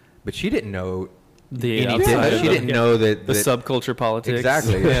happen. But she didn't know The anything. outside of She the- didn't know that the that- subculture politics.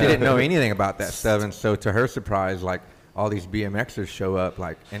 Exactly. Yeah. She didn't know anything about that stuff, and so to her surprise, like all these BMXers show up,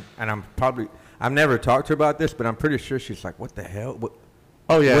 like, and I've never talked to her about this, but I'm pretty sure she's like, what the hell? What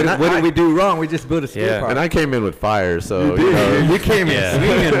And what did we do wrong? We just built a skate Yeah. park. And I came in with fire, so you came in Yeah.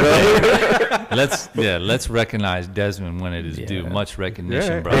 swinging, bro. Let's recognize Desmond when it is due. Yeah. Much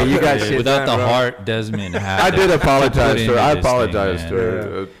recognition, Yeah. bro. Hey, you got shit Without done, the bro. heart Desmond had. I did to apologize put to her. I into this thing, apologized to man.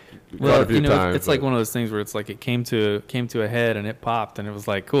 her. Quite Well, a few times, it's like but- one of those things where it's like it came to a head and it popped and it was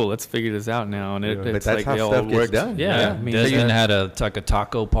like, cool, let's figure this out now. And But it's that's like how it all stuff gets works. done. Yeah, Yeah, I mean, Desmond had a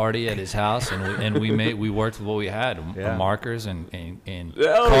taco party at his house, and we worked with what we had, Yeah. markers and Oh,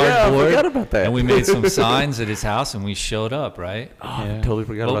 yeah, I cardboard, forgot about that. and we made some signs at his house, and we showed up, right? I Yeah. totally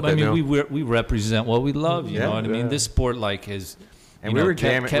forgot Well, about I that mean, now. we represent what we love, you Yeah. know what I mean? Yeah. This sport has. And you we know, were kept-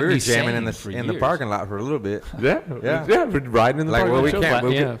 jamming. kept We were me jamming in sane the for years. parking lot for a little bit. Yeah, Yeah. we're riding in the Like, park. well, we Chill. can't.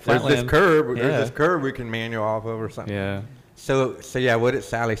 Flat- yeah, There's this flatland. curb. Yeah. There's this curb we can manual off of or something. yeah. So yeah, what did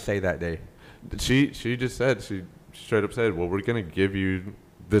Sally say that day? She just said, she straight up said, well, we're going to give you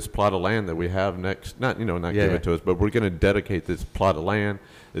this plot of land that we have next, not Yeah, give yeah. it to us, but we're going to dedicate this plot of land.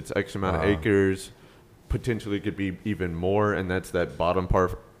 It's X amount Wow. of acres, potentially could be even more, and that's that bottom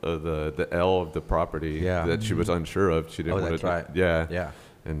part of the L of the property Yeah. that she was unsure of. She didn't Oh, want that's to, right. Yeah. Yeah.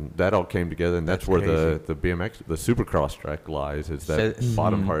 And that all came together, and that's, That's where crazy. the BMX, the Supercross track lies, is that So-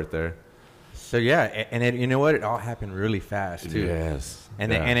 bottom part there. So yeah, and you know what? It all happened really fast too. Yes.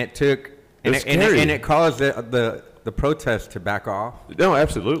 And Yeah. it took and It's it, and, scary. it, and it caused the protest to back off. No,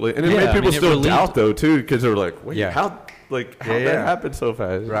 absolutely, and it Yeah, made I people mean, it still relieved- doubt though too, because they're like, "Wait, Yeah. how'd Yeah, that yeah. happen so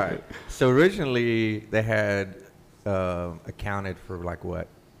fast?" Right. So originally they had accounted for like what?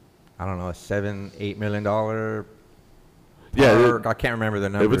 I don't know, a $7-8 million Yeah, park. I can't remember the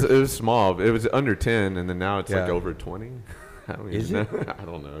number. It was small. It was under 10, and then now it's like Yeah. over 20. I don't Is even it? know. I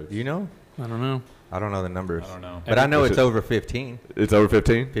don't know. Do you know? I don't know. I don't know the numbers. I don't know. But I know Is it's it- over 15. It's over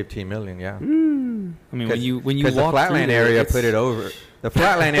 15. 15 million, yeah. I mean, when you Because walk the Flatland through there, area it's- put it over. The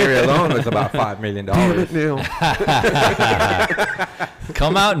Flatland area alone was about $5 million. Neil.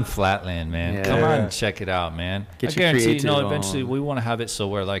 Come out in Flatland, man. Yeah. Come out and check it out, man. Get I your guarantee, creative eventually on. we want to have it so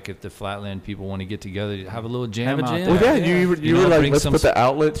where, like, if the Flatland people want to get together, have a little jam Have a out jam. there. Well, yeah, you You were know, like, bring let's some put the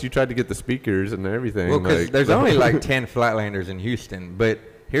outlets. You tried to get the speakers and everything. Well, because like- there's only like 10 Flatlanders in Houston. But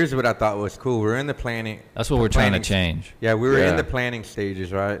here's what I thought was cool. We're in the planning. That's what we're trying to planning- change. Yeah, we were in Yeah. the planning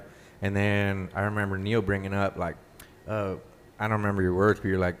stages, right? And then I remember Neil bringing up, like, I don't remember your words, but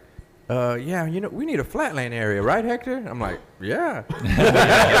you're like, yeah, we need a Flatland area, right, Hector? I'm like, yeah.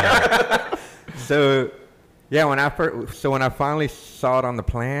 So, yeah, when I finally saw it on the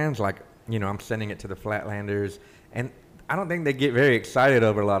plans, like, I'm sending it to the Flatlanders, and I don't think they get very excited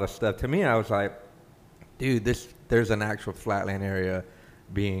over a lot of stuff. To me, I was like, dude, there's an actual flatland area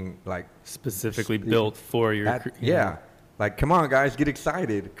being like Specifically built for your. yeah. Like, come on, guys, get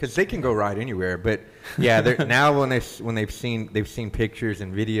excited, because they can go ride anywhere. But yeah, now when they've seen pictures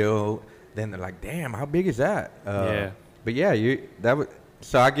and video, then they're like, damn, how big is that? Yeah. But yeah,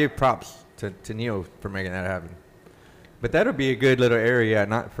 so I give props to Neil for making that happen. But that'll be a good little area,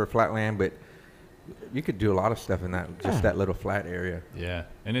 not for flatland, but you could do a lot of stuff in that little flat area. Yeah,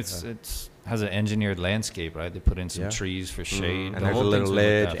 and it's has an engineered landscape, right? They put in some trees for shade. And The there's a whole little thing's really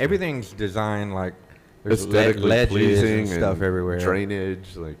ledge. looked after. Everything's designed like there's Aesthetically ledges pleasing and stuff everywhere.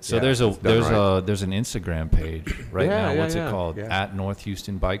 Drainage, like So yeah, there's it's done right. there's an Instagram page right Yeah, now. What's yeah, it called? yeah. At North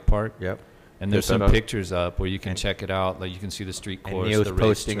Houston Bike Park. Yep. And there's Get that some up. pictures up where you can check it out. Like you can see the street And course. Neil's the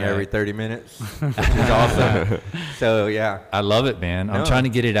posting racetrack. every 30 minutes, which is awesome. So yeah, I love it, man. I'm No. trying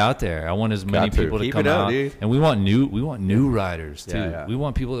to get it out there. I want as many Got to. people to Keep come it up, out, dude. and we want new riders too. Yeah, yeah. We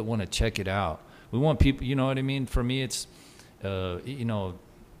want people that want to check it out. We want people, you know what I mean? For me, it's,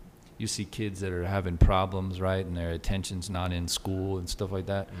 you see kids that are having problems, right, and their attention's not in school and stuff like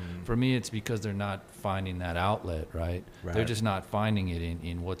that. For me, it's because they're not finding that outlet, right? They're Right. just not finding it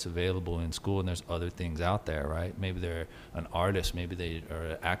in what's available in school, and there's other things out there, right? Maybe they're an artist, maybe they are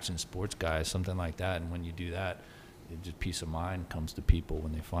an action sports guy, something like that, and when you do that, it just peace of mind comes to people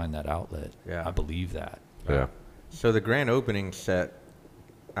when they find that outlet. Yeah. I believe that. Yeah. So the grand opening set,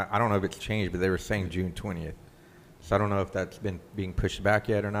 I don't know if it's changed, but they were saying June 20th. So I don't know if that's been being pushed back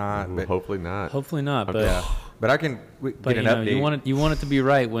yet or not. Ooh, But hopefully not. Hopefully not, but yeah, but I can but get an you know, update. you want it to be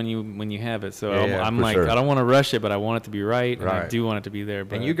right when you have it. So Yeah, I'm for like, sure. I don't want to rush it, but I want it to be right, and I Right. do want it to be there.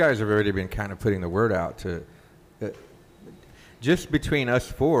 But And you guys have already been kind of putting the word out to, just between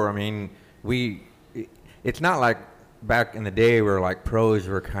us four. I mean, it's not like back in the day where like pros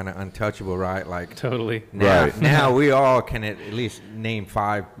were kind of untouchable, right? Like totally. now, Right. now we all can at least name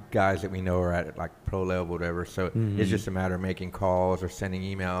 5 guys that we know are at like pro level, whatever. So it's just a matter of making calls or sending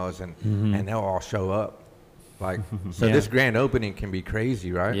emails, and they'll all show up. Like, so Yeah. this grand opening can be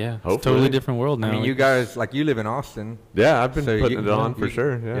crazy, right? Yeah, it's a Hopefully. totally different world now. I mean, you guys, like, you live in Austin. Yeah, I've been So putting it on for you-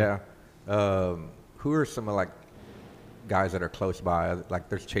 sure. Yeah. Who are some of like guys that are close by? Like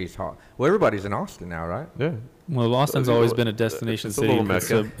there's Chase Hall. Well, everybody's in Austin now, right? Yeah. Well, Austin's always been a destination it's a city. little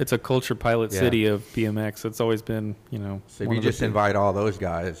Mecca. It's a culture pilot Yeah. city of BMX. It's always been, So if one you of the just big- invite all those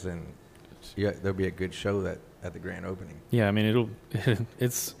guys, and yeah, there'll be a good show at the grand opening. Yeah, I mean,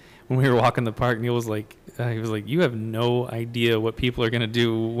 it's when we were walking the park, Neil was like, he was like, you have no idea what people are going to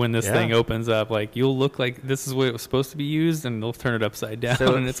do when this Yeah. thing opens up. Like, you'll look like this is what it was supposed to be used, and they'll turn it upside down.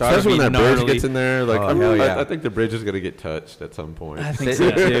 So- and it's so Especially when gonna that be bridge gnarly. gets in there. Like, Oh, hell yeah. I think the bridge is going to get touched at some point. I think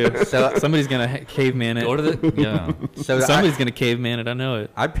so, too. So- Somebody's going to caveman it. Go to the, yeah. So Somebody's going to caveman it. I know it.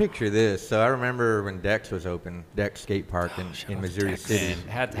 I picture this. So I remember when Dex was open, Dex Skate Park in Missouri City.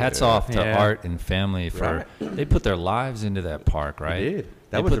 Man, hats off to Yeah. Art and family for they put their lives into that park, right? They did.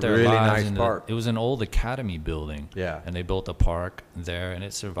 That They was put a their really lives nice into- park. It was an old academy building. Yeah. And they built a park there, and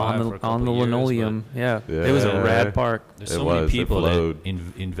it survived for a couple On the years, but linoleum. Yeah. It was a Yeah. rad park. There's It so many was. It people that flowed.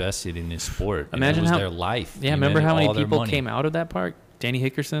 invested in this sport. and Imagine it was how- their life. Yeah, They remember how invested many all their people money. came out of that park? Danny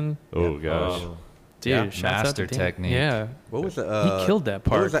Hickerson. Oh, gosh. Dude, Yeah, shouts out master to Danny. technique. Yeah. What was the? He killed that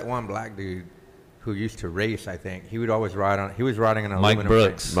What was park. that one black dude who used to race? I think he would always ride on. He was riding an Mike aluminum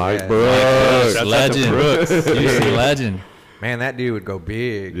Brooks. frame. Mike Yeah. Brooks. That's legend. Brooks. UC legend. Man, that dude would go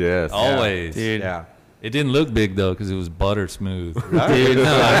big. Yes. Always. Dude. Yeah. It didn't look big though because it was butter smooth. Dude, no,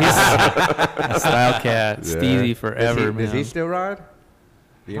 he's a style cat. Yeah. Steezy forever, man. Does he still ride?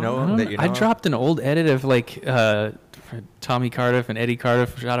 Do you know I him? don't That know. you know I him? dropped an old edit of like Tommy Cardiff and Eddie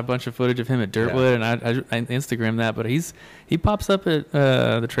Cardiff shot a bunch of footage of him at Dirtwood, and I Instagrammed that. But he pops up at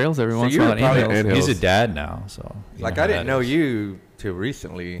the trails every once in a you while. were probably- Emails. And He's a Hills. dad now, so you Like know I how didn't that know is. you till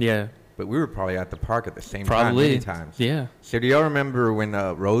recently. Yeah, But we were probably at the park at the same probably. time many times. Yeah, So do y'all remember when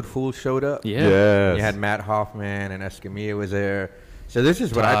Road Fool showed up? yeah. Yes. You had Matt Hoffman and Escamilla was there. So this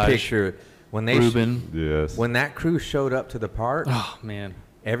is what I Taj, picture when they Ruben. Yes. when that crew showed up to the park. Oh man,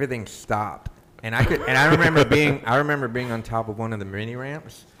 Everything stopped, and I remember being on top of one of the mini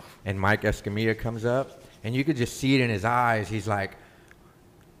ramps, and Mike Escamilla comes up, and you could just see it in his eyes. He's like,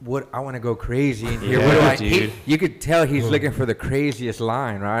 "What? I want to go crazy in here." Yeah, What do I?" dude. You could tell he's looking for the craziest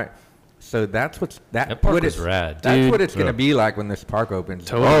line, right? So that's That park what was it's rad. That's Dude. what it's gonna Yeah. be like when this park opens.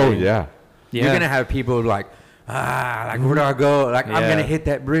 Totally. Oh, yeah. yeah. You're gonna have people like, like where do I go? Like I'm Yeah. gonna hit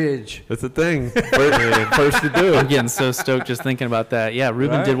that bridge. That's the thing. First to do. I'm getting so stoked just thinking about that. Yeah,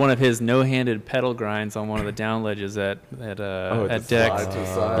 Ruben Right? did one of his no-handed pedal grinds on one of the down ledges at it's Dex. slide to the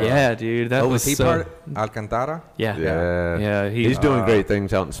side. Yeah, dude, that Oh, was was he so. part Alcantara? Yeah, Yeah. yeah. He's doing great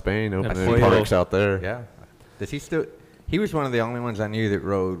things out in Spain, opening Fuego. parks out there. Yeah. Does he still? He was one of the only ones I knew that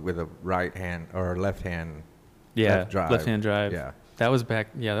rode with a right hand or left hand. Yeah, Left drive. left-hand drive. Yeah, That was back.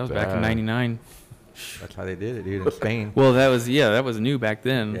 Yeah, that was back in '99. that's how they did it, dude. In Spain. Well, that was new back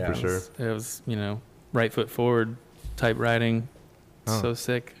then. Yeah. For sure. It was right foot forward type riding. Oh. So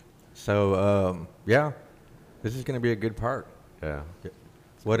sick. So yeah, this is gonna be a good part. Yeah.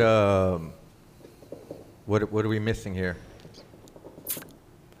 What are we missing here?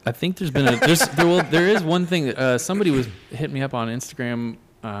 I think there's been there is one thing that somebody was hitting me up on Instagram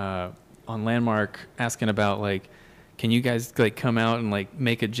on Landmark asking about, like, can you guys like come out and like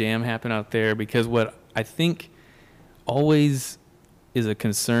make a jam happen out there? Because what I think always is a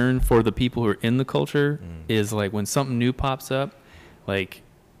concern for the people who are in the culture is like when something new pops up, like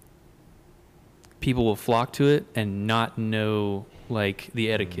people will flock to it and not know like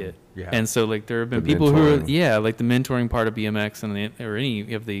the etiquette. Yeah. And so like there have been The people who are mentoring. like the mentoring part of BMX and or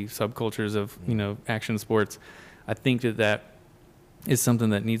any of the subcultures of action sports. I think that is something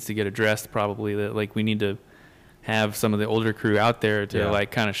that needs to get addressed, probably, that like we need to have some of the older crew out there to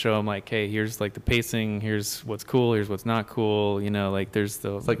like kind of show them like, hey, here's like the pacing, here's what's cool, here's what's not cool, like there's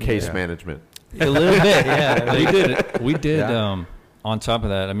the It's like case management. a little bit. Yeah, we did it. We did. Yeah. On top of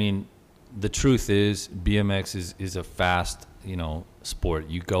that, I mean, the truth is BMX is a fast, sport.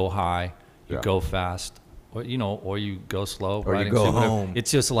 You go high, you Yeah. go fast, or or you go slow, Or you riding go through whatever. home.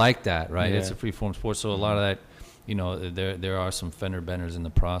 It's just like that, right? It's Yeah. a free form sport, so a lot of that, there are some fender benders in the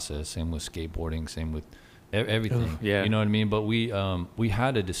process. Same with skateboarding, same with everything. yeah. You know what I mean? But we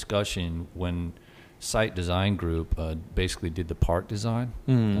had a discussion when Site Design Group basically did the park design,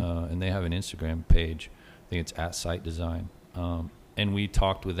 and they have an Instagram page. I think it's at Site Design, and we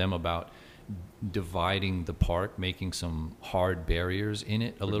talked with them about dividing the park, making some hard barriers in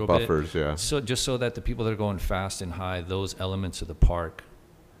it a little buffers, bit. yeah. So just so that the people that are going fast and high, those elements of the park,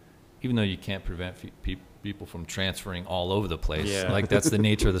 even though you can't prevent people from transferring all over the place, Yeah. like that's the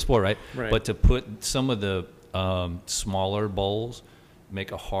nature of the sport, right? Right. But to put some of the smaller bowls,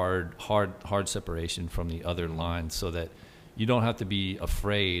 make a hard separation from the other lines, so that you don't have to be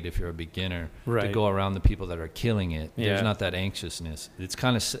afraid if you're a beginner to Right. go around the people that are killing it. Yeah. There's not that anxiousness. It's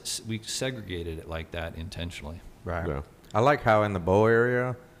kind of we segregated it like that intentionally. Right. Yeah. I like how in the bow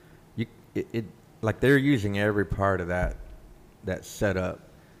area, like they're using every part of that setup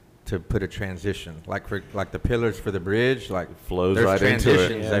to put a transition. Like the pillars for the bridge, like Flows there's right into it.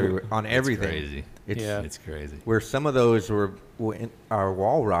 transitions Yeah. everywhere on everything. It's crazy. It's Yeah. It's crazy. where some of those are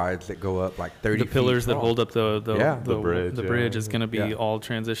wall rides that go up like 30 the pillars feet that tall. hold up the bridge, the yeah. bridge is going to be Yeah. all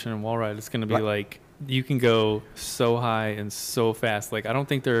transition and wall ride. It's going to be Like- like you can go so high and so fast. Like I don't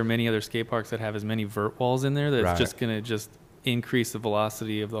think there are many other skate parks that have as many vert walls in there that's Right. just going to just increase the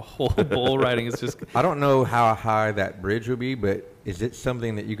velocity of the whole bull riding. It's just I don't know how high that bridge will be, but is it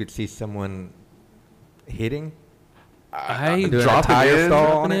something that you could see someone hitting? Doing a Dropping tire in?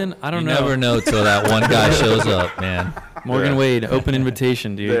 stall on in. it? I don't You know. never know till that one guy shows up, man. Morgan Yeah. Wade, open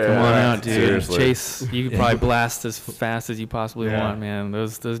invitation, dude. Yeah, Come on out, dude. seriously. Chase, you can probably blast as fast as you possibly Yeah. want, man.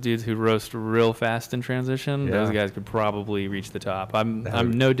 Those dudes who roast real fast in transition, Yeah. those guys could probably reach the top. I'm That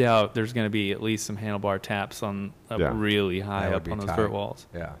would- no doubt there's going to be at least some handlebar taps on up Yeah. really high That would up be on those tight. vert walls.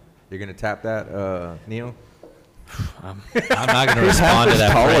 Yeah. You're going to tap that, Neil? I'm not going to respond to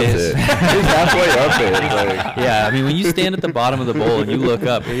that Tall is phrase. it? He's halfway up it. Like, Yeah, I mean, when you stand at the bottom of the bowl and you look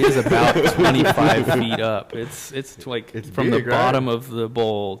up, it is about 25 feet up. It's like It's from big, the right? bottom of the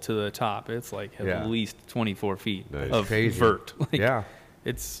bowl to the top. It's like at Yeah. least 24 feet Nice. of Crazy. vert. Like, Yeah.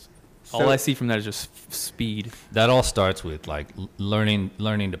 It's So- all I see from that is just speed. That all starts with like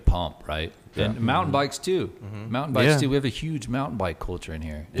learning to pump, right? Yeah. And mountain bikes too. Mountain bikes Yeah. too. We have a huge mountain bike culture in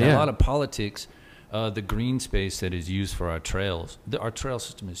here. And Yeah. a lot of politics. The green space that is used for our trails. Our trail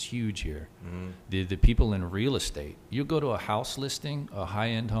system is huge here. The people in real estate. You go to a house listing, a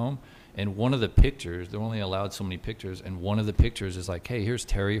high-end home, and one of the pictures, they're only allowed so many pictures, and one of the pictures is like, hey, here's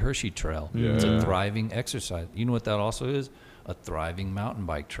Terry Hershey Trail. It's a Yeah. thriving exercise. You know what that also is? A thriving mountain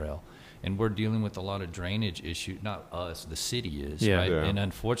bike trail. And we're dealing with a lot of drainage issue. Not us, the city is, Yeah. right? Yeah. And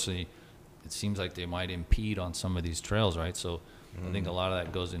unfortunately, it seems like they might impede on some of these trails, right? So I think a lot of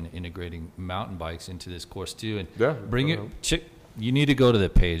that goes into integrating mountain bikes into this course too. And Yeah, bring it. You need to go to the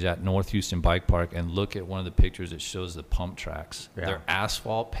page at North Houston Bike Park and look at one of the pictures that shows the pump tracks. Yeah. They're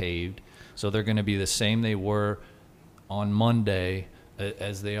asphalt paved, so they're going to be the same they were on Monday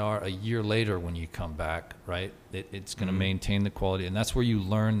as they are a year later when you come back, right? It's going to maintain the quality, and that's where you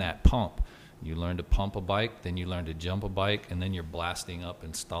learn that pump. You learn to pump a bike, then you learn to jump a bike, and then you're blasting up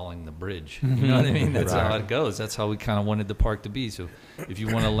and stalling the bridge. You know what I mean? That's how Right. it goes. That's how we kind of wanted the park to be. So if you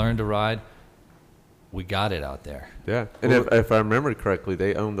want to learn to ride, we got it out there. Yeah, and if I remember correctly,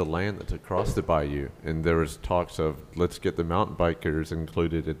 they own the land that's across the bayou, and there was talks of let's get the mountain bikers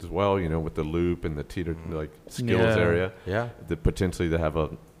included as well. You know, with the loop and the teeter skills Yeah. area. Yeah. That potentially to have a.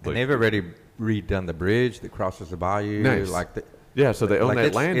 And they've already redone the bridge that crosses the bayou. Nice. Yeah, so they own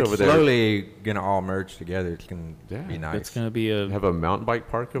that land over there. It's slowly going to all merge together. It's going to Yeah. be nice. It's going to be a Have a mountain bike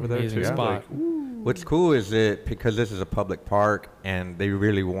park over there amazing too. spot. What's cool is that because this is a public park and they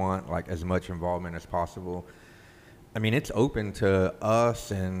really want like as much involvement as possible. I mean, it's open to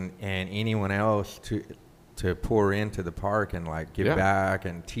us and anyone else to pour into the park and like give Yeah. back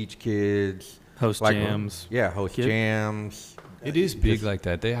and teach kids. Host like, jams. Yeah, host Kid- jams. It is big like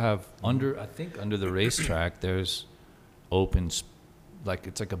that. They have I think under the racetrack, there's it's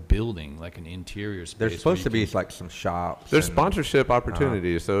like a building, like an interior space. There's supposed to where you be like some shops. There's and- sponsorship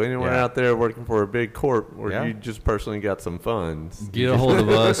opportunities, so anyone yeah. out there working for a big corp, or Yeah. you just personally got some funds, can get a hold of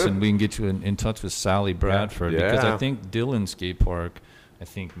us, and we can get you in touch with Sally Bradford. Because Yeah. I think Dillon Skate Park, I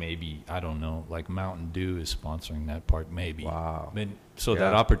think maybe, I don't know, like Mountain Dew is sponsoring that park, maybe. Wow. So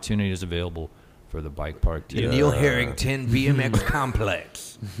that Yeah. opportunity is available for the bike park. The team. Neil Harrington BMX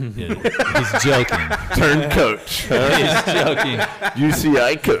Complex. Yeah, he's joking. turn coach, He's joking.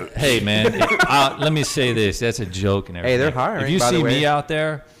 UCI coach. Hey, man, let me say this. That's a joke and everything. Hey, they're hiring, If you by the see way. me out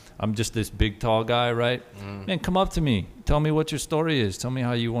there, I'm just this big, tall guy, right? Man, come up to me. Tell me what your story is. Tell me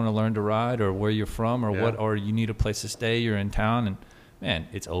how you want to learn to ride or where you're from or Yeah. or you need a place to stay. You're in town. And, man,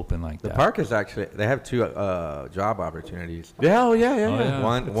 it's open like The that. park is actually, they have two job opportunities. Yeah, Oh, yeah. yeah.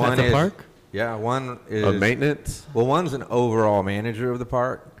 One the is park? Yeah, one is Maintenance. Well, one's an overall manager of the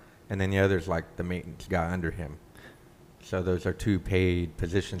park, and then the other's like the maintenance guy under him. So those are two paid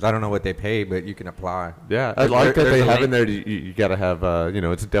positions. I don't know what they pay, but you can apply. Yeah, I like that There's they a have link. in there. You got to have,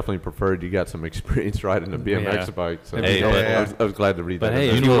 it's definitely preferred. You got some experience riding a BMX Yeah. bike. So Hey, I was glad to read But that. hey,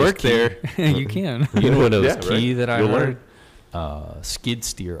 in if there. you know work what's there, you can. You know what was Yeah, key right. that I You'll heard? learn. Skid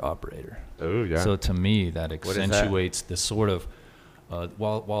steer operator. Oh yeah. So to me, that What is that? accentuates the sort of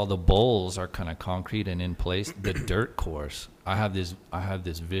while the bowls are kind of concrete and in place, the dirt course. I have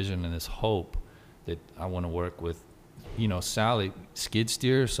this vision and this hope that I want to work with, Sally skid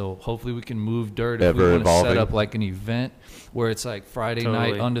steer. So hopefully we can move dirt if we Ever want to set evolving. up like an event where it's like Friday night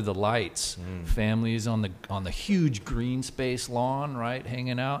Totally. under the lights, families on the huge green space lawn, right,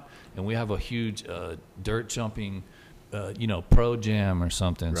 hanging out, and we have a huge dirt jumping. Pro jam or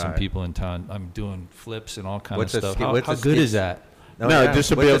something. Some Right. people in town. I'm doing flips and all kind What's a of stuff. skid- How what's a good skid- is that? No, yeah. just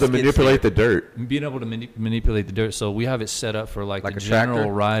to be What's able a to skid manipulate steer? the dirt. Being able to manipulate the dirt. So we have it set up for like Like the a tractor?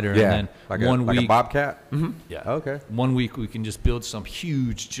 general rider, Yeah. and then Like one a week, bobcat. yeah, Okay. 1 week we can just build some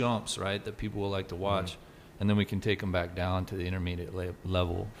huge jumps, right, that people will like to watch, and then we can take them back down to the intermediate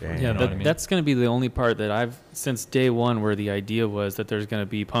level. Damn. You Yeah, know what I mean? that's going to be the only part that I've since day one where the idea was that there's going to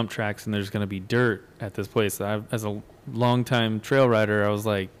be pump tracks and there's going to be dirt at this place. As a longtime trail rider, I was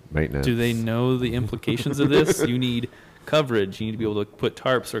like, Maintenance. do they know the implications of this? You need coverage. You need to be able to put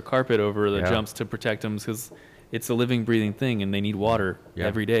tarps or carpet over the Yeah. jumps to protect them because it's a living, breathing thing, and they need water Yeah.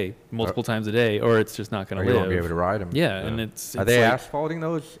 every day, multiple times a day, or it's just not Or going you to won't be able live. to ride them. Yeah, and it's Are they like, asphalting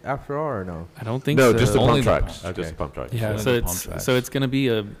those after all or no? I don't think No, so. just the Only pump the tracks. pump. Just Okay. the pump tracks. Yeah, Only so the pump tracks. it's going to be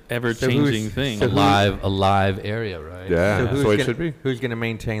a ever-changing thing. so a live area, right? Yeah. So that's who's the way it gonna, should be. Who's going to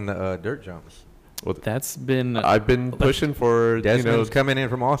maintain the dirt jumps? That's been I've been pushing for Desmond's coming in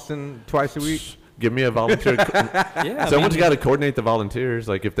from Austin twice a week. give me a volunteer. yeah. Someone's got to coordinate the volunteers.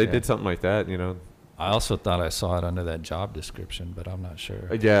 Like if they Yeah. did something like that, I also thought I saw it under that job description, but I'm not sure.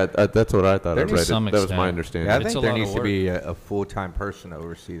 Yeah, that's what I thought. There I to read some it. That was extent. my understanding. Yeah, I It's think a there lot of needs to work. be a full-time person to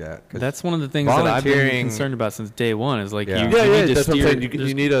oversee that. 'cause That's one of the things that I've been volunteering- concerned about since day one. Is like Yeah. you, Yeah, you yeah, need to that's what I'm steer.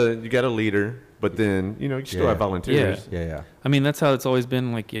 saying. You got a leader, but then you still Yeah. have volunteers. yeah. I mean, that's how it's always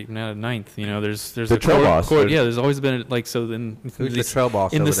been. Like even at ninth, there's The a trail core- boss, core- there's- yeah, there's always been like so. Then Who's the these- trail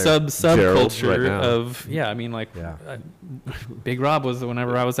boss in over the there? Gerald subculture right now. of I mean like Yeah. Big Rob was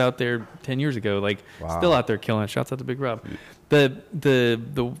whenever I was out there 10 years ago, like Wow. still out there killing it. Shouts out to Big Rob. The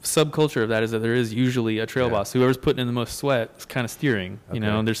subculture of that is that there is usually a trail Yeah. boss. Whoever's putting in the most sweat is kind of steering, Okay.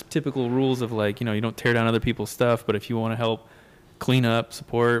 and there's typical rules of like, you don't tear down other people's stuff, but if you want to help clean up,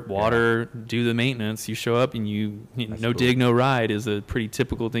 support, water, do the maintenance, you show up and That's no cool. dig, no ride is a pretty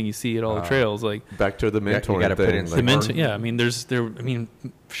typical thing you see at all the Wow. trails. Like Back to the Yeah, you mentoring gotta put thing. in like- some the mentor, yeah, I mean,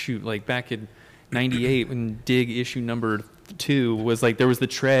 shoot, like back in '98 when Dig issue number 2 was like there was the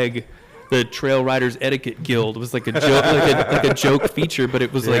TREG, the Trail Riders Etiquette Guild. It was like a joke, like a joke feature, but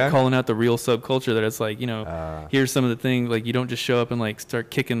it was Yeah. like calling out the real subculture that it's like here's some of the things like you don't just show up and like start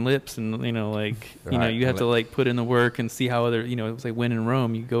kicking lips and Right. you have to like put in the work and see how other it was like when in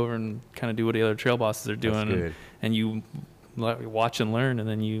Rome you go over and kind of do what the other trail bosses are doing good. and you watch and learn, and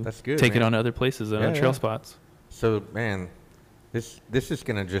then you That's good, take it man. on to other places and Yeah, on trail yeah. spots. So, man, this is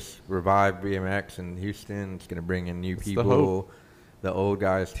gonna just revive BMX in Houston. It's gonna bring in new It's the people. hope. The old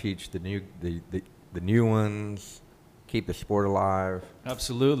guys teach the new ones. Keep the sport alive.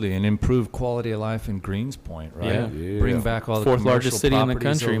 Absolutely, and improve quality of life in Greenspoint, right? Yeah. Yeah. Bring back all the Fourth commercial largest city in the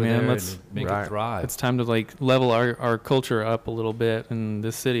properties country, over man. there Let's- and make Right. it thrive. It's time to like level our culture up a little bit. In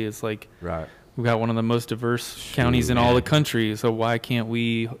this city, it's like Right. we've got one of the most diverse counties in all the country. So why can't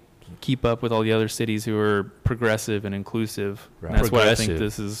we keep up with all the other cities who are progressive and inclusive? Right. And that's why I think Progressive.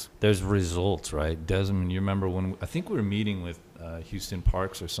 this is. There's results, right? Desmond, you remember when I think we were meeting with Houston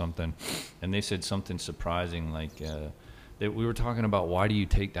Parks or something, and they said something surprising, like that we were talking about why do you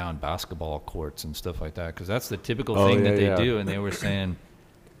take down basketball courts and stuff like that, because that's the typical Oh, thing that yeah, they yeah. do, and they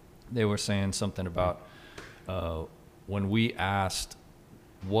were saying something about when we asked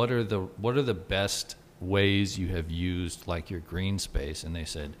what are the best ways you have used like your green space, and they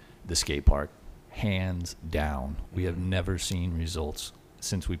said the skate park, hands down. We have never seen results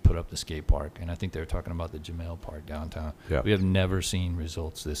since we put up the skate park, and I think they were talking about the Jamel Park downtown. Yeah. We have never seen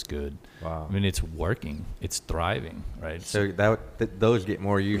results this good. Wow. I mean, it's working, it's thriving, right? So those get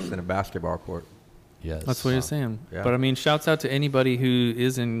more use than a basketball court. Yes, That's what you're saying. Yeah. But I mean, shouts out to anybody who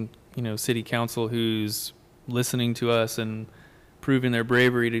is in, city council who's listening to us and proving their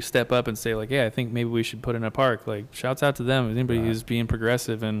bravery to step up and say like, yeah, I think maybe we should put in a park. Like, shouts out to them. Anybody Right. who's being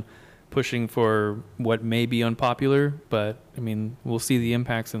progressive and pushing for what may be unpopular, but I mean, we'll see the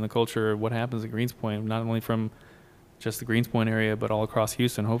impacts in the culture of what happens at Greenspoint, not only from just the Greenspoint area, but all across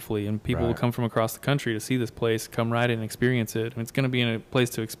Houston, hopefully. And people will Right. come from across the country to see this place, come ride it and experience it. And it's going to be in a place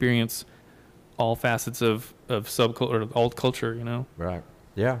to experience all facets of subculture or alt culture, Right.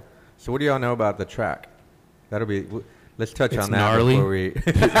 Yeah. So what do y'all know about the track? Let's touch It's on that gnarly. before we.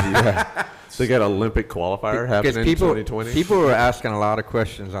 Yeah. They got Olympic qualifier happening in 2020. people were asking a lot of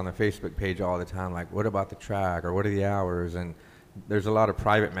questions on the Facebook page all the time, like, what about the track, or what are the hours? And there's a lot of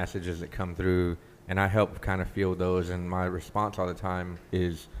private messages that come through, and I help kind of field those. And my response all the time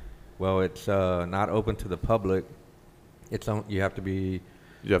is, well, it's not open to the public. You have to be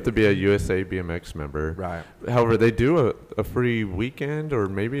You have to be a USA BMX member. right. However, they do a free weekend, or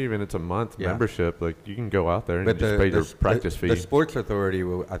maybe even it's a month Yeah. membership. Like, you can go out there and But just pay your practice fee. The sports authority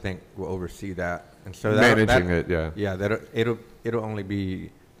will oversee that, and so Managing it, yeah. Yeah, it'll only be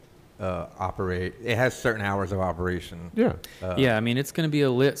operate. It has certain hours of operation. Yeah. yeah, I mean, it's going to be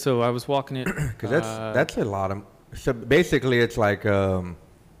a lit. So I was walking it. Because that's a lot of. So basically, it's like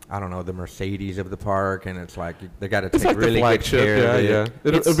I don't know, the Mercedes of the park, and it's like they got to It's take like really the good flagship. care Yeah, of it.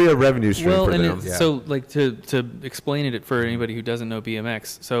 yeah. It'll be a revenue stream well, for and them. it's, Yeah. so like to explain it for anybody who doesn't know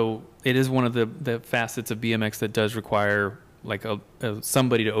BMX. So it is one of the facets of BMX that does require like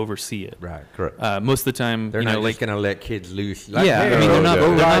somebody to oversee it. Right. Correct. Most of the time, They're you not know, just like gonna let kids loose. Like, Yeah, hey, I mean, they're not- go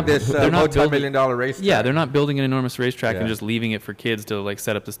they're ride not- this they're not multi-million-dollar race. yeah, track. they're not building an enormous racetrack Yeah. and just leaving it for kids to like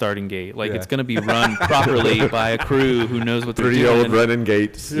set up the starting gate. Like Yeah. it's going to be run properly by a crew who knows what they're 3-year-old doing. running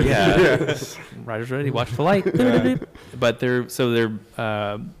gates. Yeah. Riders ready, watch the light. But they're I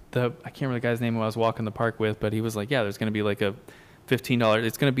can't remember the guy's name who I was walking the park with, but he was like, yeah, there's going to be like a $15.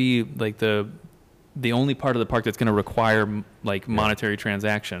 It's going to be like the only part of the park that's going to require like monetary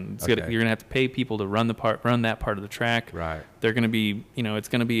transaction. You're Okay. going to have to pay people to run that part of the track. Right. They're going to be, it's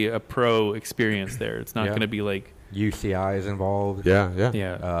going to be a pro experience there. It's not Yeah. going to be like, UCI is involved. Yeah, yeah.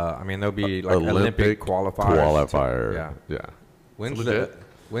 yeah. I mean, there'll be like Olympic qualifiers. qualifier. Yeah. Yeah. When's It's the legit.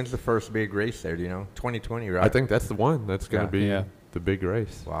 When's the first big race there? Do you know? 2020, right? I think that's the one. That's going to Yeah. be the big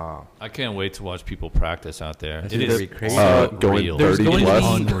race. Wow. I can't wait to watch people practice out there. That's It gonna is be crazy. Going unreal. There's 30 going plus.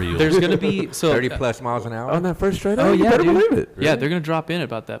 to be, Unreal. there's going to be, so 30 plus miles an hour. On that first straight Oh you yeah, better dude. believe it. Yeah, they're going to drop in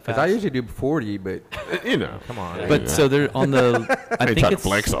about that Because fast. I usually do 40, but You know. come on. But so they're on the. I ain't think trying to it's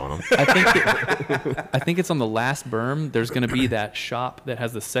flex on them. I think it's on the last berm. There's going to be that shop that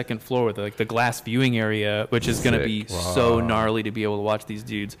has the second floor with like the glass viewing area, which is going to be Sick. so Wow. gnarly to be able to watch these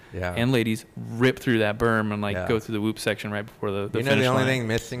dudes Yeah. and ladies rip through that berm and like Yeah. go through the whoop section right before the You know, finish the only line. thing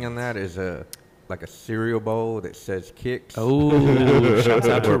missing on that is like a cereal bowl that says kicks. Oh, shouts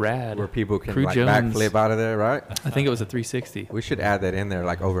out to Rad. Where people can Crew like Jones. backflip out of there, right? I think it was a 360. We should add that in there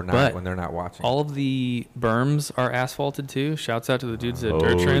like overnight But when they're not watching. All of the berms are asphalted too. Shouts out to the dudes at Oh,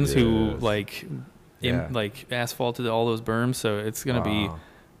 Dirt Trends who yes. like, Yeah. like asphalted all those berms. So it's gonna be Wow.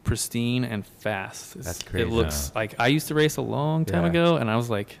 pristine and fast. That's It crazy. looks like I used to race a long time Yeah. ago, and I was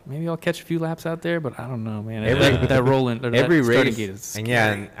like, maybe I'll catch a few laps out there, but I don't know, man. Every- that rolling, or Every that starting race, gate is and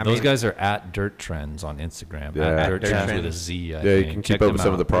yeah, scary. and I Those mean, guys are at Dirt Trends on Instagram. Yeah. At Dirt Dirt Trends with a Trends. Z. I Yeah, think. you can Check keep up them with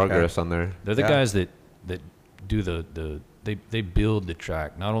some of the out. progress on there. They're the Yeah. guys that do they build the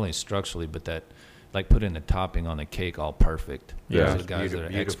track not only structurally, but that like putting the topping on the cake all perfect. Yeah. Those are the guys that are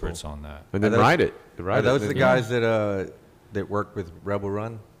Beautiful. experts on that. And then Are those- ride it. Are those the guys that work with Rebel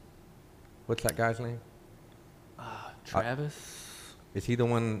Run? What's that guy's name? Travis. Is he the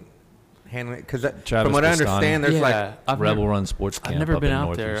one handling it? Because Travis from what I Bastani. understand, there's Rebel Run Sports Camp. I've never up been in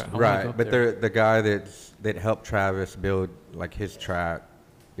out there. Northeast. I wanna go right, up but there. the guy that helped Travis build like his track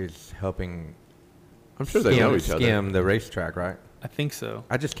is helping I'm sure they know each skim other. the racetrack, right? I think so.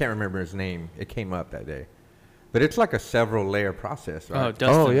 I just can't remember his name. It came up that day, but it's like a several layer process, right? Oh,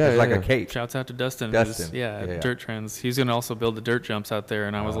 Dustin. yeah. It's like a cake. Shouts out to Dustin. Dustin. Who's, yeah, Yeah. Dirt Trends. He's going to also build the dirt jumps out there.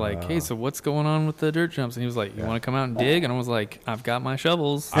 And I was like, hey, so what's going on with the dirt jumps? And he was like, you Yeah. want to come out and dig? And I was like, I've got my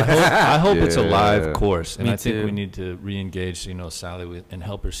shovels. I hope it's a Yeah. live course, and Me I think too. we need to re-engage, Sally and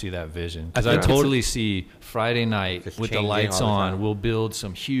help her see that vision. Because I I think it's a- totally see Friday night Just with the changing lights all the on. time. We'll build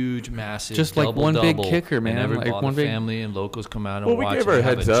some huge, massive, Just like one big double-double, kicker, man, And like all one the big- family and locals come out and Well, we watch. gave and her a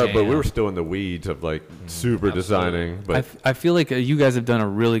have heads a up, but we jam. were still in the weeds of like super Absolutely. designing. But I feel like you guys have done a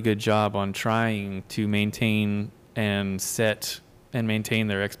really good job on trying to maintain and set and maintain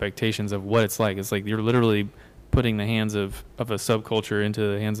their expectations of what it's like. It's like you're literally putting the hands of a subculture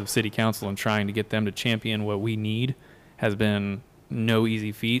into the hands of city council and trying to get them to champion what we need has been no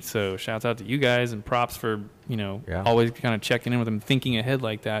easy feat. So shouts out to you guys and props for, Yeah. always kind of checking in with them, thinking ahead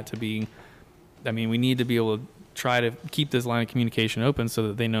like that to be, I mean, we need to be able to try to keep this line of communication open so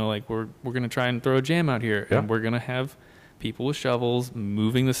that they know like we're going to try and throw a jam out here Yeah. and we're going to have people with shovels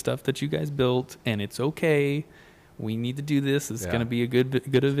moving the stuff that you guys built and it's okay. We need to do this. It's Yeah. going to be a good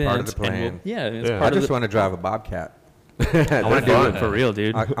event. part of the And plan. yeah, it's Yeah. I part of just the, want to drive a Bobcat. I want to do it for real,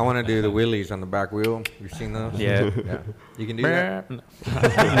 dude. I want to do the wheelies on the back wheel. You've seen those? Yeah. Yeah. You can do that?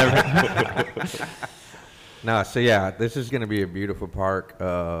 Never- No, so yeah, this is going to be a beautiful park.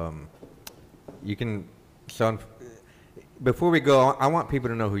 You can, before we go, I want people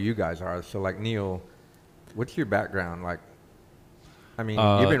to know who you guys are. So like Neil, what's your background? Like, I mean,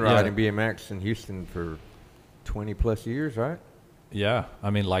 you've been yeah. riding BMX in Houston for 20 plus years, right? Yeah,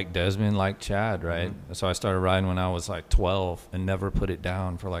 I mean, like Desmond, like Chad, right? Mm-hmm. So I started riding when I was like 12 and never put it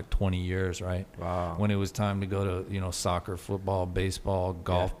down for like 20 years, right? Wow. When it was time to go to, soccer, football, baseball,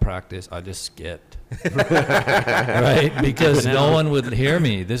 golf practice, I just skipped. Right? Because no one would hear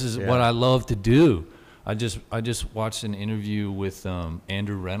me. This is Yeah. what I love to do. I just watched an interview with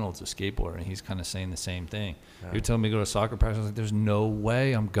Andrew Reynolds, a skateboarder, and he's kind of saying the same thing. You're telling me to go to soccer practice. I was like, there's no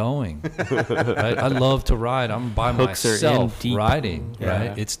way I'm going. Right? I love to ride. I'm by Hooks are in myself deep. riding. Yeah.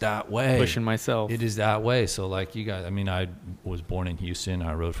 Right? It's that way. Pushing myself. It is that way. So like you guys, I mean, I was born in Houston.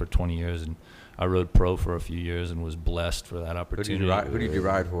 I rode for 20 years, and I rode pro for a few years, and was blessed for that Who opportunity. did you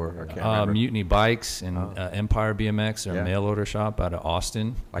ride for? I can't remember. Mutiny Bikes and Oh. Empire BMX, their Yeah. mail order shop out of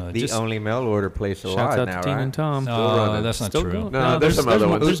Austin. Like the just- only mail order place Shouts alive out now, to Teen right? and Tom. running. that's not Still true. going? No, there's some other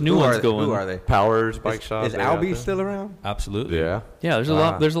ones. There's new Who ones are, going. Who are they? Powers Bike Shop. Is they out Albie there. still around? Absolutely. Yeah. Yeah, there's a Wow.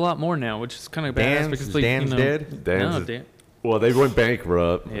 lot. There's a lot more now, which is kind of badass Dan's- because is like, Dan's dead? Dan's no, is- Dan. Well, they went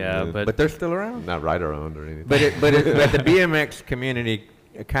bankrupt. Yeah, but But they're still around? not rider owned or anything. But the BMX community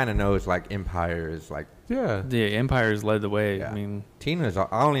kind of knows like Empire is like yeah. the Empire's led the way. Yeah. I mean, Tina's. I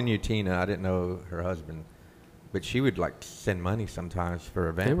only knew Tina. I didn't know her husband, but she would like send money sometimes for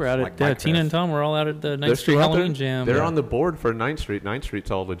events. they were out at like yeah. Bike Tina and Fest. Tom were all out at the They're 9th Street still out there? Halloween Jam. They're yeah. on the board for 9th Street. 9th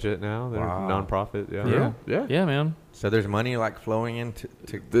Street's all legit now. They're Wow. nonprofit. Yeah. Yeah. Yeah. Yeah, man. So there's money like flowing into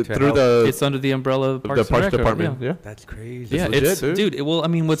The- to through help. the It's under the umbrella of Parks, the Parks and Rec, Department. Yeah. That's crazy. Yeah, legit, it's dude. Well, I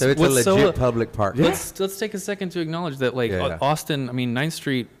mean, what's So it's what's a legit so public park. let's take a second to acknowledge that like Yeah. Austin, I mean 9th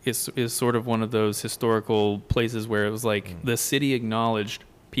Street is sort of one of those historical places where it was like the city acknowledged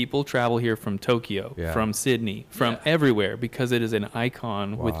people travel here from Tokyo, Yeah. from Sydney, from everywhere because it is an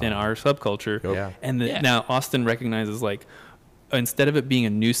icon within our subculture. Yep. Yeah. And now Austin recognizes like instead of it being a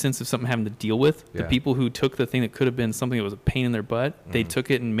nuisance of something having to deal with, the Yeah. people who took the thing that could have been something that was a pain in their butt, they took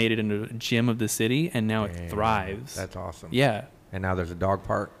it and made it into a gem of the city, and now Damn, it thrives. That's awesome. Yeah. And now there's a dog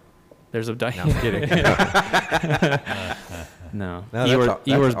park. There's a No, I'm kidding. No, No, that's Eeyore's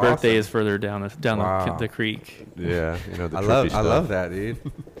that's birthday awesome. is further down Wow. the creek. Yeah. You know, the I trippy love stuff. that, dude.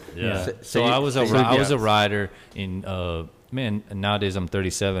 Yeah. So- So, so you- I was so a you- I was yeah. a rider in man. Nowadays I'm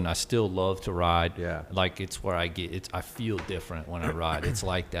 37. I still love to ride. Yeah. Like it's where I get it's. I feel different when I ride. It's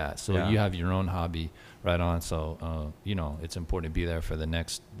like that. So Yeah. you have your own hobby right on. So it's important to be there for the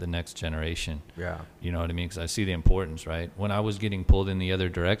next generation. Yeah. You know what I mean? Because I see the importance, right? When I was getting pulled in the other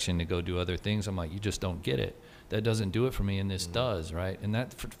direction to go do other things, I'm like, you just don't get it. That doesn't do it for me, and this does, right? And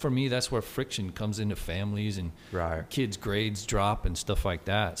that, for me, that's where friction comes into families and Right. kids' grades drop and stuff like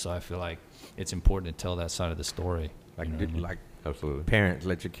that. So I feel like it's important to tell that side of the story. Like, you know do, what I mean? like Absolutely. parents,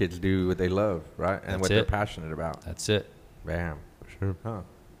 let your kids do what they love, right? And That's what they're it. passionate about. That's it. Bam. For sure. Huh.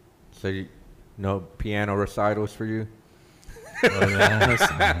 So No piano recitals for you Oh,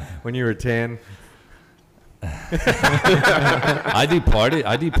 yeah. when you were 10? I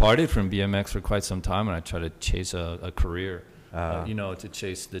departed from BMX for quite some time, and I tried to chase a career, to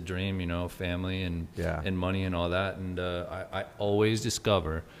chase the dream, family and Yeah. and money and all that. And I always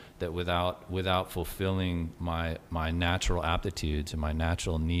discover that without fulfilling my natural aptitudes and my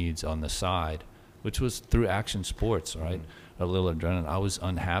natural needs on the side, which was through action sports, right? A little adrenaline. I was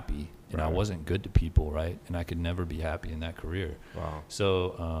unhappy, and I Right. wasn't good to people, right? And I could never be happy in that career. Wow,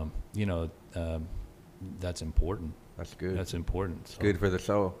 So, that's important. that's good. That's important. It's good for the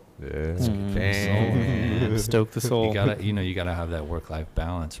soul. Yeah. Dang. Stoke the soul. You gotta have that work-life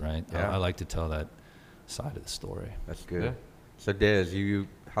balance, right? Yeah. I like to tell that side of the story. That's good. Yeah. So Dez,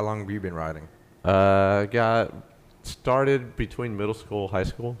 how long have you been riding? Got started between middle school, high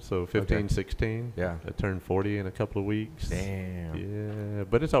school, so 15, Okay. 16. Yeah. I turned 40 in a couple of weeks. Damn. Yeah,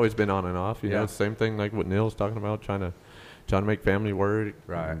 but it's always been on and off. You Yeah. know, same thing like what Neil's talking about, trying to make family work,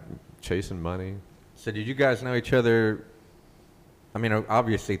 Right. chasing money. So did you guys know each other? I mean,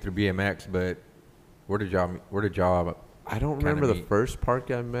 obviously through BMX, but where did y'all? I don't Kinda remember the meet. first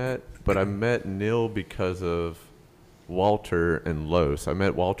park I met, but I met Neil because of Walter and Los. I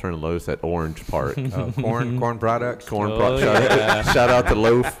met Walter and Los at Orange Park. Corn products. Shout out to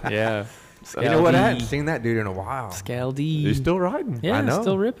Loaf. Yeah. You know what? I hadn't Scaldy. seen that dude in a while. Scaldy. He's still riding. Yeah, I know.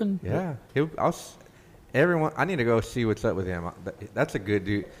 still ripping. Yeah. Everyone, I need to go see what's up with him. That's a good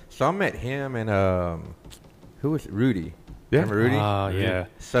dude. So I met him and who was it? Rudy? Yeah. Remember Rudy? Oh, yeah.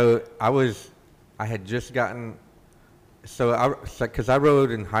 So I had just gotten. Because I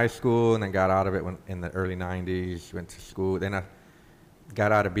rode in high school and then got out of it in the early '90s. Went to school. Then I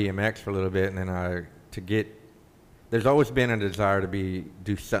got out of BMX for a little bit, and then there's always been a desire to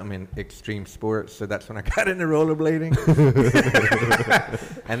do something in extreme sports. So that's when I got into rollerblading.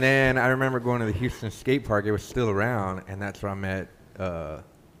 And then I remember going to the Houston skate park. It was still around, and that's where I met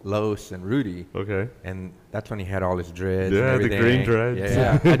Los and Rudy. Okay. And that's when he had all his dreads. Yeah, and the everything. green dreads.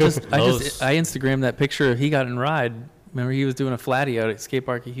 Yeah. I Instagrammed that picture he got in ride. Remember he was doing a flatty out at skate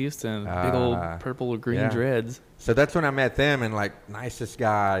park in Houston. Big old purple or green yeah. dreads. So that's when I met them, and like nicest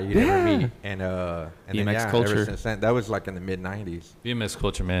guy you'd ever meet. And then BMX culture. ever since then, that was like in the mid '90s. BMX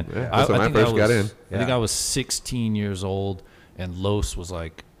culture, man. Yeah, that's when I think first got in. I think Yeah. I was 16 years old, and Los was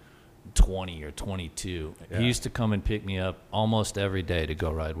like 20 or 22. Yeah. He used to come and pick me up almost every day to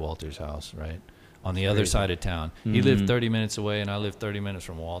go ride Walter's house, right? On the other crazy. side of town. He lived 30 minutes away, and I lived 30 minutes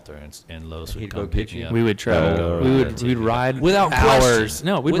from Walter, and Los would He'd come go pick get me you? up. We would travel. Oh, we'd ride Without hours. question.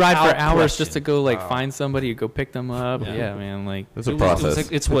 No, we'd ride for Without hours question. just to go like Wow. find somebody, go pick them up. Yeah. Yeah, man. Like It's a It was process.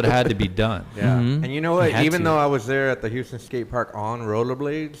 like- it's what had to be done. Yeah. Mhm. And you know You what? had Even to. though I was there at the Houston skate park on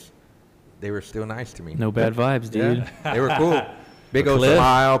rollerblades, they were still nice to me. no bad vibes, dude. Yeah. They were cool. Big old Cliff.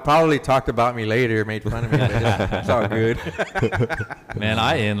 smile. Probably talked about me later, made fun of me. But it's all good. Man,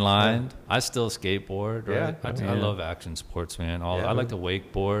 I inlined. I still skateboard. Right? Yeah. I Yeah. love action sports, man. Yeah. I like to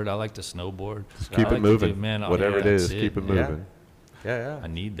wakeboard. I like to snowboard. Just I keep like it to moving. do- man, Whatever it that's is, keep it Yeah. moving. Yeah, I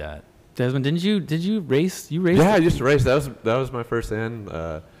need that. Desmond, did you race? You raced? Yeah, I used to race. That was my first in.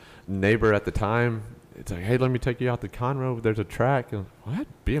 Neighbor at the time. It's like, hey, let me take you out to Conroe. There's a track. And what?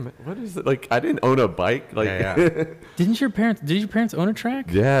 BMX? What is it? Like, I didn't own a bike. Like, Yeah, Did your parents own a track?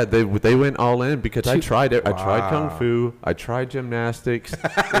 yeah, they went all in because I tried it. I tried kung Wow. fu. I tried gymnastics.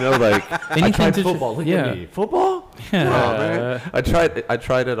 Like I Anything tried to- football. Look yeah. at me. Football? Yeah. Oh, man. I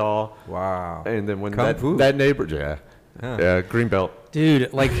tried it all. wow. And then when Kung fu. that neighbor, Huh. yeah, green belt.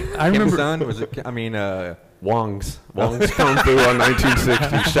 Dude, like I Kim's remember. son was it? I mean, Wong's Kung Fu on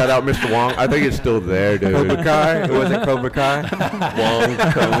 1960. Shout out Mr. Wong. I think it's still there, dude. Cobra Kai. It wasn't Cobra Kai. Wong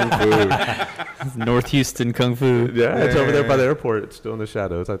Kung Fu. North Houston Kung Fu. Yeah, it's over there by the airport. It's still in the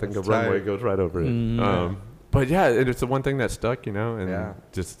shadows. I think That's the runway tight. goes right over it. Mm. But yeah, it's the one thing that stuck, and Yeah.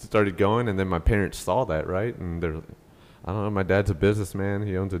 just started going. And then my parents saw that, right? And they're, I don't know, my dad's a businessman.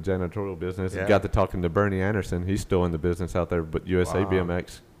 He owns a janitorial business. Yeah. He got to talking to Bernie Anderson. He's still in the business out there, but USA Wow.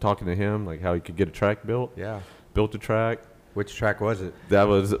 BMX, talking to him, like how he could get a track built. Yeah. Built a track. Which track was it? That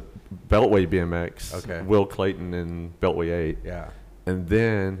was Beltway BMX. Okay. Will Clayton and Beltway 8. Yeah. And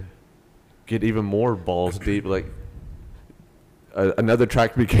then get even more balls deep, like another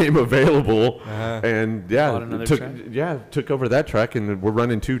track became available, Uh-huh. and Bought another track? took over that track, and we're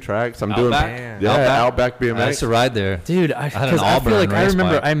running 2 tracks. I'm Outback? doing Outback I BMX. used to ride there. Dude, had an 'cause I feel Auburn like I race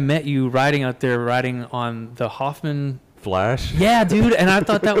remember bike. I met you riding out there, riding on the Hoffman. Flash. Yeah, dude, and I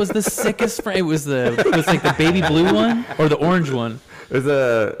thought that was the sickest. It was like the baby blue one or the orange one.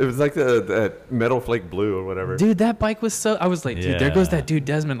 It was like that Metal Flake Blue or whatever. Dude, that bike was so. I was like, dude, there goes that dude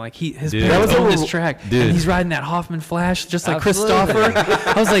Desmond. Like his Dude. parents That owned was this track, dude. and he's riding that Hoffman Flash just like Absolutely. Christopher.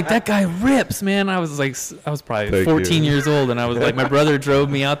 I was like, that guy rips, man. I was probably Thank 14 you. years old, and I was like, my brother drove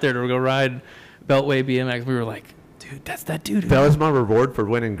me out there to go ride Beltway BMX. We were like, dude, that's that dude. That was my reward for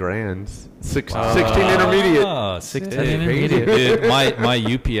winning grands. 16 intermediate. Oh, 16 sick. intermediate. Dude, my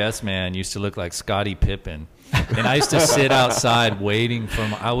UPS man used to look like Scottie Pippen. And I used to sit outside waiting for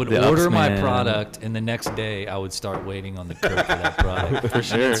I would The order ups my man. product, and the next day I would start waiting on the curb for that product. For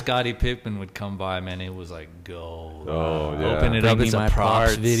sure. And then Scottie Pippen would come by, man. It was like gold. Oh, yeah. Open it Bring up, me it's a my props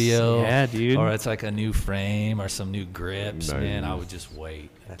parts. video. Yeah, dude. Or it's like a new frame or some new grips, Nice. man. I would just wait.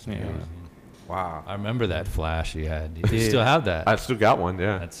 Yeah. Wow. I remember that Flash you had. You Dude. still have that. I still got one,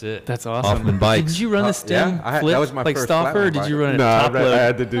 yeah. That's it. That's awesome. Hoffman bikes. Did you run the stem yeah, flip that was my like first Stauffer, or flatline did you bike. run it No, top I load?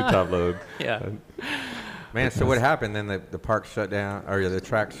 had to do top load. Yeah. Man, so what happened then? The park shut down, or the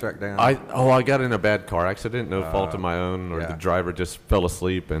track shut down? I got in a bad car accident, no fault of my own, or yeah. the driver just fell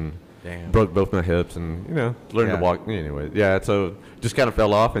asleep and Damn. broke both my hips, and learned Yeah. to walk. Anyway, yeah, so just kind of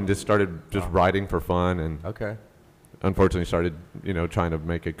fell off and just started just riding for fun, and Okay. unfortunately started trying to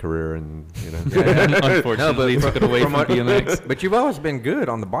make a career, and Unfortunately, took it away from what- BMX. But you've always been good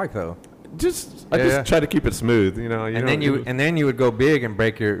on the bike, though. I Yeah, just yeah. try to keep it smooth, And then you would go big and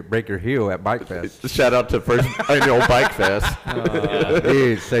break your heel at Bike Fest. Shout out to first annual Bike Fest.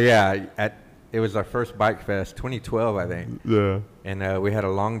 Dude, so yeah, it was our first Bike Fest, 2012, I think, Yeah. and we had a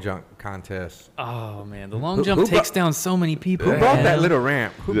long jump contest. Oh man, the long Who jump takes brought- down so many people. Who brought that man. little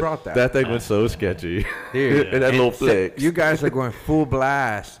ramp? Who brought that? That thing was so sketchy. Dude, It had little so flicks. you guys are going full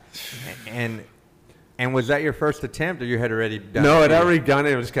blast, and was that your first attempt, or you had already done? No, it? I'd already done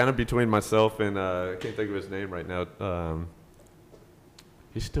it. It was kind of between myself and I can't think of his name right now.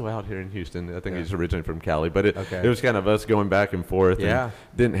 He's still out here in Houston. I think he's originally from Cali, but it was kind of us going back and forth. Yeah. And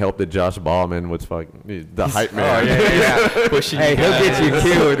didn't help that Josh Ballman was the hype man. yeah. Pushing Hey, you he'll guys. get you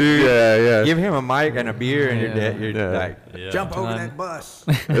killed, dude. yeah. Give him a mic and a beer, and you're dead. You're Yeah. like, Yeah. jump over Done. that bus.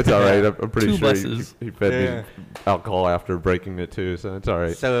 It's all right. I'm pretty Two sure buses. he fed Yeah. me alcohol after breaking it too, so it's all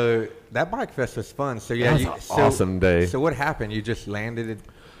right. So that Bike Fest was fun. So yeah, That was an awesome day. So what happened? You just landed it.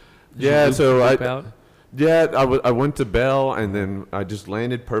 Yeah, so Loop out. I went to Bell, and then I just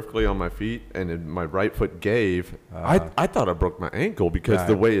landed perfectly on my feet, and then my right foot gave. I thought I broke my ankle because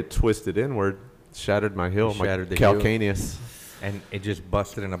the Right. way it twisted inward shattered my heel, my Shattered the heel. calcaneus. And it just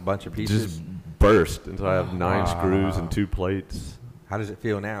busted in a bunch of pieces. Just burst, and so I have 9 screws Wow. and 2 plates. How does it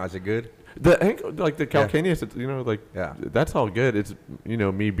feel now? Is it good? The ankle, like the Yeah. calcaneus, Yeah. that's all good. It's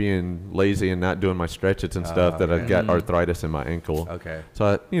me being lazy and not doing my stretches and stuff that I've got arthritis in my ankle. Okay. So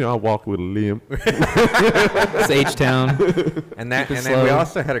I walk with a limp. It's H-Town. And Keep it then we slow.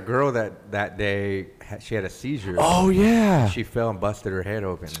 also had a girl that day. She had a seizure. Oh yeah, She fell and busted her head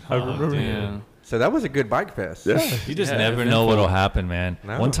open. I remember. Yeah. So that was a good Bike Fest. Yeah. You just Yeah, never it's know been what'll fun. happen, man.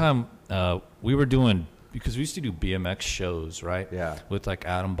 No. One time, we were doing, because we used to do BMX shows, right? Yeah. With like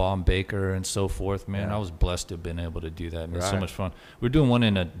Adam Baum Baker and so forth, man. Yeah. I was blessed to have been able to do that. Man. It's so Right. much fun. We were doing one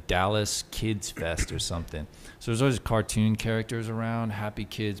in a Dallas Kids Fest or something. So there's always cartoon characters around, happy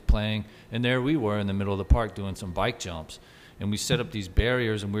kids playing. And there we were in the middle of the park doing some bike jumps. And we set up these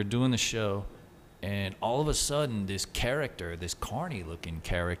barriers, and we were doing the show. And all of a sudden, this character, this carny-looking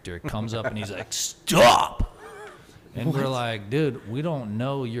character, comes up and he's like, "Stop!" And we're like, "Dude, we don't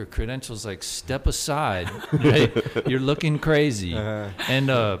know your credentials. Like, step aside. Right? You're looking crazy." And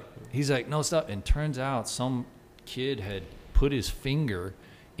he's like, "No, stop." And turns out some kid had put his finger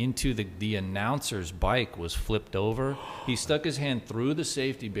into the announcer's bike was flipped over. He stuck his hand through the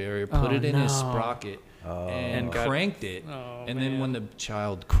safety barrier, put Oh, it in his no. sprocket, and And got- cranked it. Oh, And then when the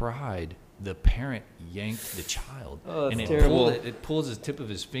child cried, the parent yanked the child, Oh, that's and it terrible. it pulls the tip of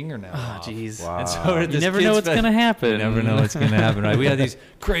his fingernail Oh, off. jeez. Wow. And so we're at You this never kids' know what's fest. gonna happen. You never know what's gonna happen, right? We had these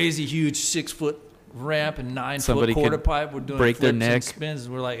crazy, huge 6-foot ramp and 9-foot Somebody quarter could pipe. We're doing break their flips and neck. spins.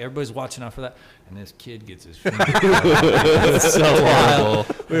 We're like, everybody's watching out for that, and this kid gets his finger. It's so wild.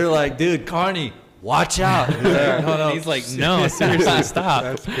 We were like, "Dude, Carney, watch out!" He's like, "No, no." He's like, "No, seriously, stop."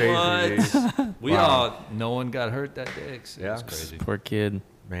 That's crazy. Dude. What? We Wow. all, no one got hurt that day. It Yeah. was crazy. Poor kid.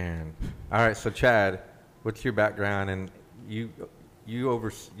 Man. All right. So Chad, what's your background? And you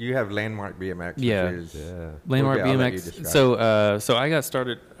have Landmark BMX. Yeah. Which is, Landmark Okay, I'll let you BMX. describe So I got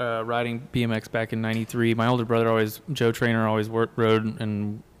started riding BMX back in '93. My older brother Joe Trainer always rode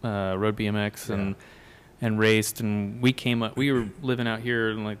BMX and raced. And we came up. We were living out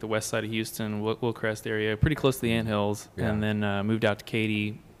here in like the west side of Houston, Willcrest area, pretty close to the Anthills. Yeah. And then moved out to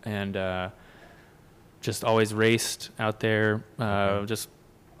Katy and just always raced out there. Just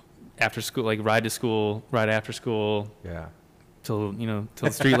after school, like ride to school, ride after school. Yeah. till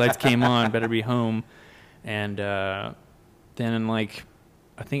the street lights came on. Better be home. And then like,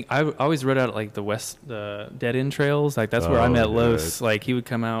 I think I always rode out like the dead end trails. Like that's where I met Los. Like he would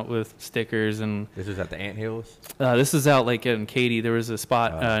come out with stickers, and This is at the Anthills. this is out like in Katy. There was a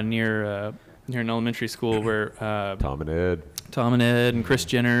spot near an elementary school where Tom and Ed. Tom and Ed and Chris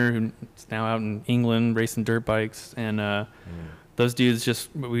Jenner, who's now out in England racing dirt bikes, and those dudes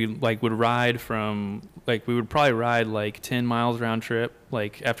we would ride from we would probably ride like 10 miles round trip.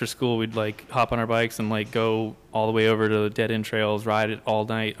 Like after school, we'd like hop on our bikes and like go all the way over to the dead end trails, ride it all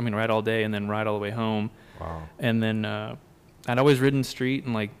night. I mean, ride all day and then ride all the way home. Wow. And then I'd always ridden street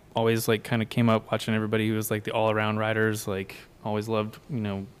and like always like kind of came up watching everybody who was like the all around riders. Like always loved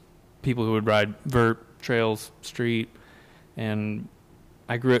people who would ride vert trails, street. And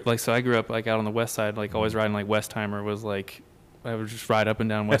I grew up like out on the west side, like always riding like Westheimer was like, I would just ride up and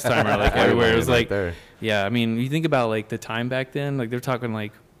down Westheimer like everywhere. It was like, yeah, I mean, you think about like the time back then, like they're talking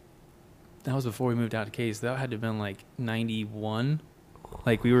like, that was before we moved out to Katy, so that had to have been like 91.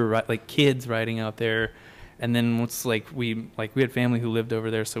 Like we were like kids riding out there. And then once we had family who lived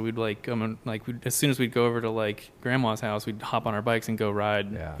over there, so we'd like as soon as we'd go over to like grandma's house, we'd hop on our bikes and go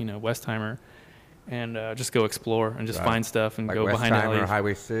ride, Westheimer. And just go explore and just find stuff and like go behind Westheimer, alleys.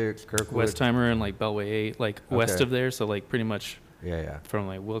 Highway 6, Kirkwood. Westheimer and like Beltway 8, like west of there. So like pretty much from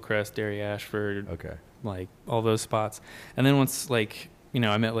like Willcrest, Derry, Ashford, like all those spots. And then once like,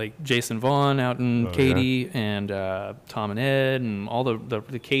 I met like Jason Vaughn out in Katy and Tom and Ed and all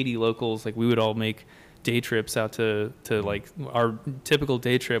the Katy locals. Like we would all make day trips out to like our typical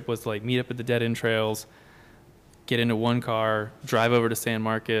day trip was to like meet up at the dead end trails, get into one car, drive over to San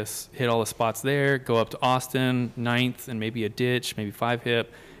Marcos, hit all the spots there, go up to Austin, 9th, and maybe a ditch, maybe 5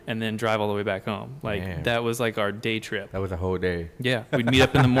 hip, and then drive all the way back home. Like that was like our day trip. That was a whole day. Yeah, we'd meet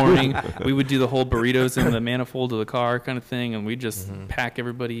up in the morning. We would do the whole burritos in the manifold of the car kind of thing, and we'd just pack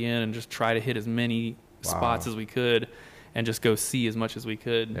everybody in and just try to hit as many spots as we could, and just go see as much as we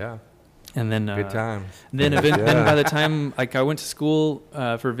could. Yeah. And then Good times. Then by the time like I went to school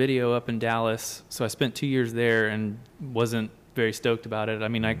for video up in Dallas, so I spent 2 years there and wasn't very stoked about it. I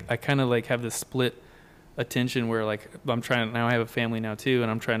mean, I kind of like have this split attention where like now I have a family now too,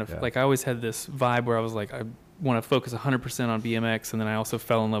 and I'm trying to like I always had this vibe where I was like I want to focus 100% on BMX, and then I also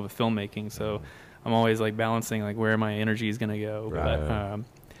fell in love with filmmaking. So I'm always like balancing like where my energy is gonna go. Right.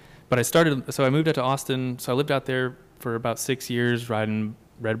 But I moved out to Austin, so I lived out there for about 6 years riding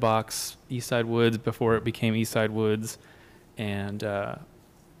Redbox, Eastside Woods before it became Eastside Woods, and a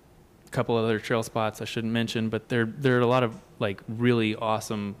couple of other trail spots I shouldn't mention, but there are a lot of like really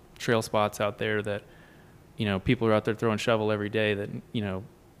awesome trail spots out there that people are out there throwing shovel every day. That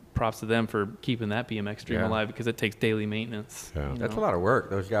props to them for keeping that BMX dream alive, because it takes daily maintenance. Yeah. That's a lot of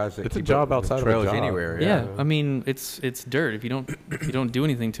work. Those guys that It's a keep job up with outside of a trails job. anywhere. Yeah, I mean it's dirt. If you don't do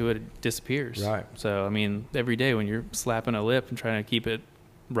anything to it, it disappears. Right. So I mean, every day when you're slapping a lip and trying to keep it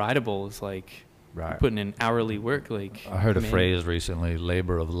rideable, is like Right. putting in hourly work. Like I heard a man, phrase recently,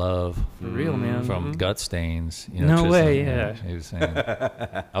 labor of love. for real, man. From Gut Stains. No Tristan, way, yeah. He was saying,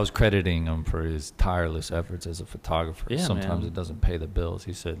 I was crediting him for his tireless efforts as a photographer. Yeah, Sometimes man. it doesn't pay the bills.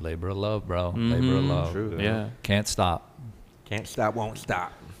 He said, labor of love, bro. Labor of love. True. Yeah. Can't stop. Can't stop, won't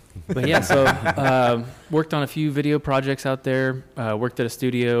stop. But yeah, so worked on a few video projects out there, worked at a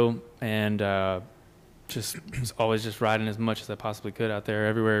studio, and just was always just riding as much as I possibly could out there.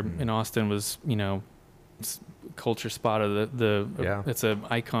 Everywhere in Austin was, culture spot of the it's an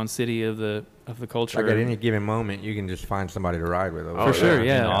icon city of the culture. Like at any given moment, you can just find somebody to ride with. For sure,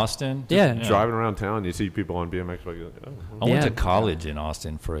 yeah. In Austin? Yeah. Driving around town, you see people on BMX. Like, I went Yeah. to college in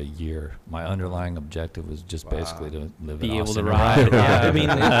Austin for a year. My underlying objective was just basically to live Be in able Austin. to ride. Yeah, I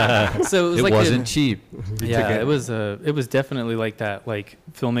mean, so it was It like wasn't cheap. Yeah, it was definitely like that. Like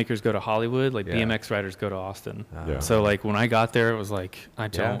filmmakers go to Hollywood, like Yeah. BMX riders go to Austin. Yeah. So like when I got there, it was like I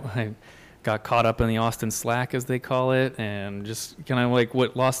got caught up in the Austin slack, as they call it, and just kind of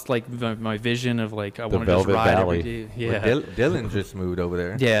like lost like my vision of like I want to just Velvet ride Valley. every day. Well, Yeah. Dylan just moved over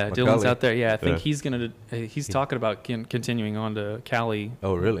there. Yeah, Dylan's McCully. out there. Yeah, I think Yeah. he's talking about continuing on to Cali.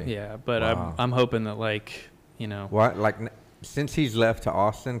 Oh, really? Yeah, but Wow. I'm hoping that like What? Like, since he's left to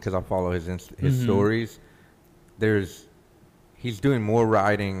Austin, because I follow his Mm-hmm. stories, he's doing more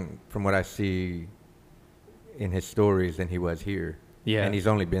riding from what I see in his stories than he was here. Yeah. And he's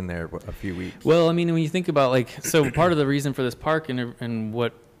only been there a few weeks. Well, I mean, when you think about like, so part of the reason for this park and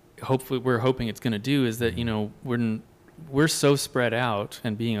what hopefully we're hoping it's going to do is that, we're so spread out,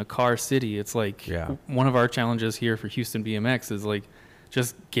 and being a car city, it's like one of our challenges here for Houston BMX is like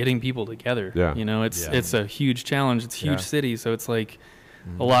just getting people together. Yeah. It's a huge challenge. It's a huge city. So it's like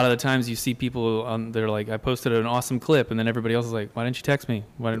a lot of the times you see people on, they're like, I posted an awesome clip, and then everybody else is like, why didn't you text me?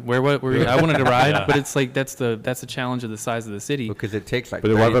 What were you? I wanted to ride, but it's like that's the challenge of the size of the city. Because it takes like But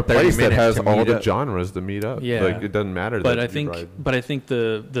we'll have a 30 place that minutes has to all meet the up. genres to meet up. Yeah. Like, it doesn't matter. But that I you think, ride. but I think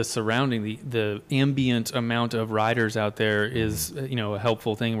the surrounding, the ambient amount of riders out there is, a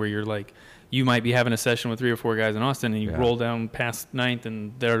helpful thing where you're like, you might be having a session with 3 or 4 guys in Austin, and you Yeah. roll down past 9th,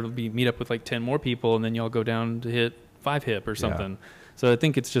 and there'll be meet up with like 10 more people, and then y'all go down to hit 5 hip or something. So I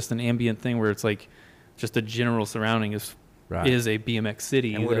think it's just an ambient thing where it's like, just a general surrounding is Right. is a BMX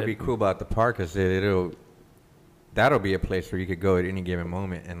city. And what'll that- be cool about the park is that that'll be a place where you could go at any given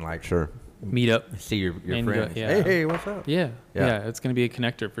moment and like meet up. see your And go- friends. yeah. Hey, what's up? Yeah, Yeah. yeah, it's going to be a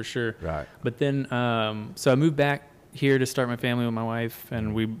connector for sure. Right. But then, so I moved back here to start my family with my wife,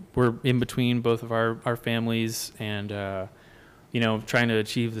 and we were in between both of our families, and trying to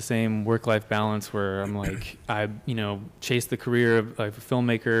achieve the same work-life balance where I'm like, I chased the career of like a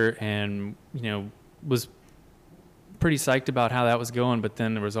filmmaker, and was pretty psyched about how that was going, but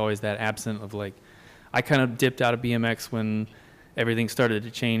then there was always that absent of like, I kind of dipped out of BMX when everything started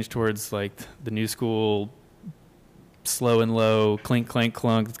to change towards like the new school, slow and low, clink clank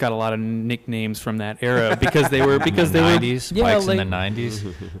clunk. It's got a lot of nicknames from that era because they were 90s, yeah, bikes like, in the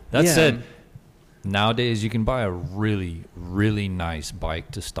 90s. That Yeah. said, nowadays you can buy a really, really nice bike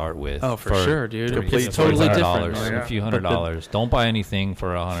to start with. Oh, for sure, dude. complete It's totally $100, different. Oh, yeah. a few But the- $100. Don't buy anything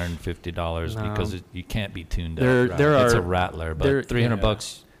for $150 No. because you can't be tuned There- up. there It's are- a rattler, there- but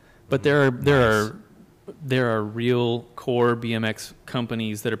 $300. But there are real core BMX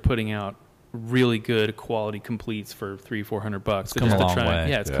companies that are putting out really good quality completes for $300-400. It's come a long way.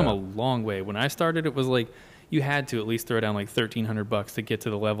 Yeah, it's come Yeah. a long way. When I started, it was like you had to at least throw down like $1,300 to get to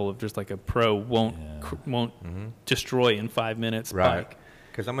the level of just like a pro won't destroy in 5 minutes. Right. Bike.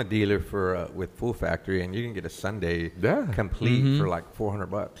 Because I'm a dealer for with Full Factory, and you can get a Sunday Yeah. complete for like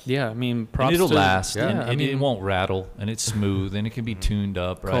 $400. Yeah, I mean, And props it'll to, last, Yeah, and, I and mean, it won't rattle, and it's smooth, and it can be tuned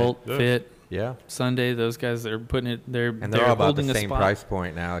up, right? Colt, Fit, Yeah. Sunday. Those guys are putting it. And they're all about holding the a same spot. price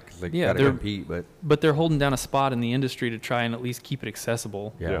point now because they Yeah, got to they're- compete. But But they're holding down a spot in the industry to try and at least keep it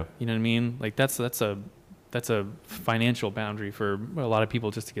accessible. yeah. Yeah. You know what I mean? Like that's a financial boundary for a lot of people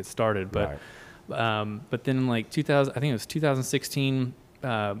just to get started. But but then in like 2000, I think it was 2016,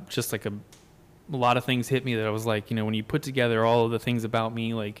 just like a lot of things hit me that I was like, when you put together all of the things about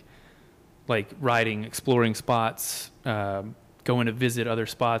me, like riding, exploring spots, going to visit other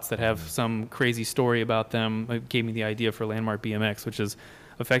spots that have some crazy story about them, it gave me the idea for Landmark BMX, which is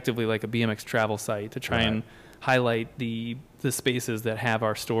effectively like a BMX travel site to try and highlight the spaces that have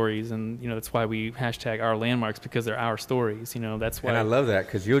our stories. And that's why we hashtag our landmarks, because they're our stories. That's why And I love that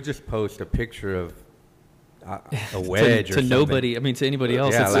because you'll just post a picture of a wedge to or something. nobody. I mean, to anybody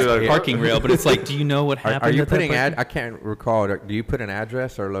else, Yeah, it's like- a parking rail. But it's like, do you know what happened? Are you at that putting parking- I can't recall. Do you put an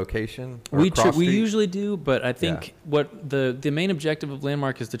address or location? Or We a cross we street? usually do, but I think Yeah. what the main objective of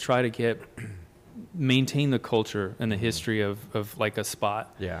Landmark is to try to maintain the culture and the history of like a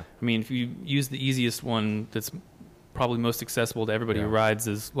spot. Yeah. I mean, if you use the easiest one that's probably most accessible to everybody who Yeah. rides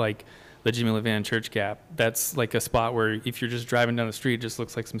is like the Jimmy LeVan Church Gap. That's like a spot where if you're just driving down the street, it just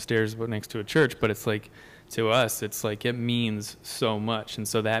looks like some stairs next to a church, but it's like, to us, it's like it means so much. And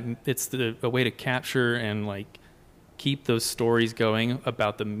so that it's a way to capture and like keep those stories going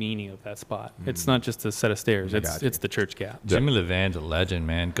about the meaning of that spot. It's not just a set of stairs. Gotcha. It's the church gap. Jimmy Levan's a legend,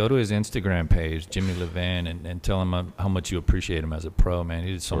 man. Go to his Instagram page, Jimmy Levan, and tell him how much you appreciate him as a pro, man.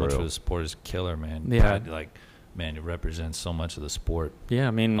 He did so For much real. for the sport. He's a killer, man. Yeah. Man, it represents so much of the sport. Yeah,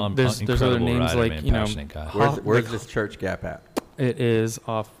 I mean, there's other Incredible names rider, like, man, passionate guy. Where's this church gap at? it is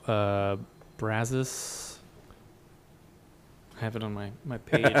off Brazos. I have it on my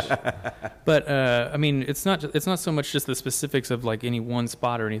page. But I mean, it's not so much just the specifics of like any one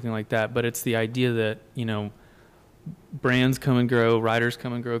spot or anything like that, but it's the idea that, brands come and grow, riders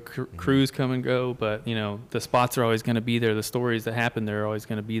come and grow, crews come and go, but the spots are always going to be there. The stories that happen there are always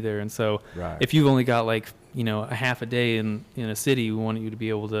going to be there. And so Right. if you've only got like, a half a day in a city, we want you to be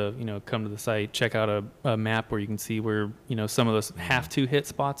able to, come to the site, check out a map where you can see where, some of those have to hit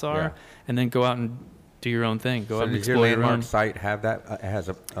spots are, Yeah. and then go out and do your own thing. Go So out and does your explore your landmark own. site have that? It has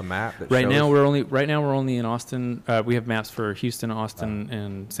a map that Right shows? now we're only in Austin. We have maps for Houston, Austin,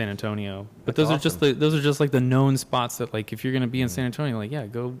 and San Antonio. But That's those are just like the known spots that like if you're going to be in San Antonio, like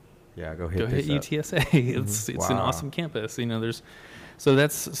go go hit this up. UTSA. It's an Wow. awesome campus. So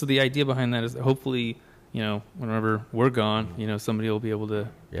the idea behind that is that hopefully whenever we're gone, somebody will be able to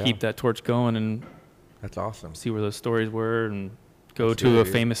Yeah. keep that torch going and That's awesome. see where those stories were and go That's to good, a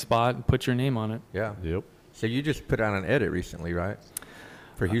dude. famous spot and put your name on it. Yeah. Yep. So you just put out an edit recently, right?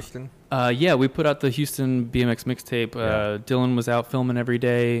 for Houston? Yeah, we put out the Houston BMX mixtape. Dylan was out filming every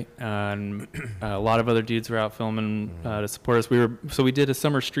day, and a lot of other dudes were out filming to support us. We did a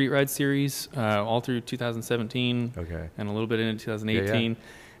summer street ride series all through 2017, and a little bit into 2018,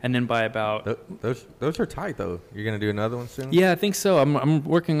 and then by about those are tight though. You're gonna do another one soon? Yeah, I think so. I'm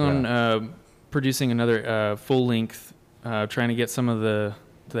working on producing another full length, trying to get some of the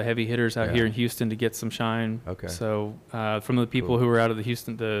heavy hitters out here in Houston to get some shine. Okay. So from the people who were out of the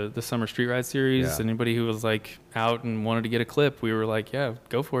Houston, the summer street ride series, anybody who was like out and wanted to get a clip, we were like, yeah,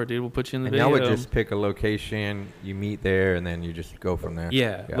 go for it, dude. We'll put you in the video. Y'all would just pick a location, you meet there, and then you just go from there.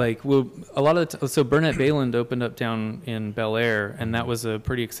 Yeah. Like a lot of so Burnett Bayland opened up down in Bel Air, and that was a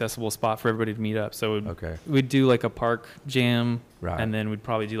pretty accessible spot for everybody to meet up. So we'd do like a park jam, and then we'd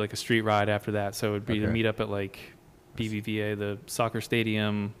probably do like a street ride after that. So it would be to meet up at like BBVA, the soccer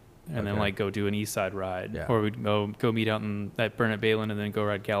stadium, and then like go do an east side ride, or we'd go meet out at Burnett Bayland and then go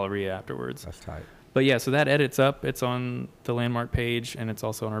ride Galleria afterwards. That's tight. But yeah, so that edits up. It's on the Landmark page and it's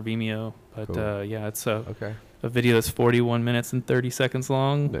also on our Vimeo. But it's a video that's 41 minutes and 30 seconds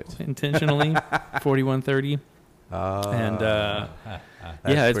long, intentionally 41:30.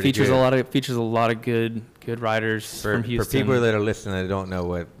 It features a lot of good riders from Houston. For people that are listening that don't know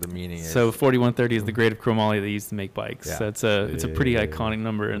what the meaning is. So 4130 is the grade of chromoly they used to make bikes. Yeah. So it's a pretty iconic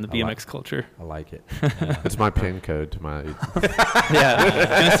number in the BMX culture. I like it. It's my PIN code to my. Can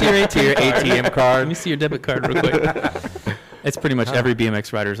I see your ATM card? Let me see your debit card real quick. It's pretty much every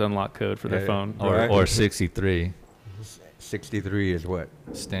BMX rider's unlock code for their phone. Or 63. 63 is what?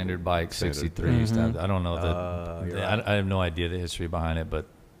 Standard bike 63 used to have. I don't know I have no idea the history behind it, but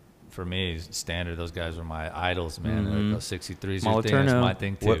for me, standard, those guys were my idols, man. Those 63s, that's my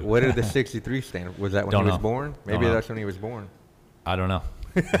thing too. What did the 63 stand? Was that when he was born? Maybe that's when he was born. I don't know.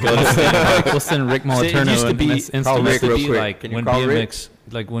 We'll send Rick Moliterno. It used to be, like when BMX,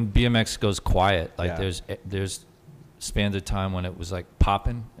 when BMX goes quiet, like there's spans of time when it was like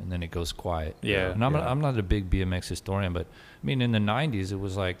popping and then it goes quiet. And I'm not a big BMX historian, but I mean in the 90s it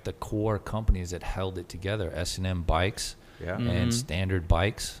was like the core companies that held it together. S&M bikes and Standard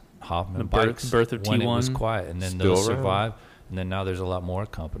bikes, Hoffman bikes. Birth of when T1 it was quiet, and then those survived, and then now there's a lot more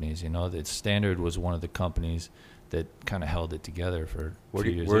companies. That Standard was one of the companies that kind of held it together for a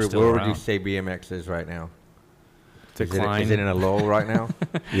few years. Where would you say BMX is right now? Decline. Is it in a lull right now?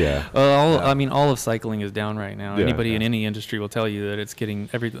 I mean, all of cycling is down right now. Anybody in any industry will tell you that it's getting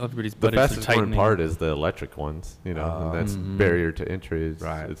everybody's budgets are tightening. The fastest growing part is the electric ones, and that's barrier to entry is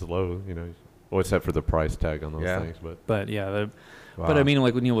it's low, well, except for the price tag on those things. But but I mean,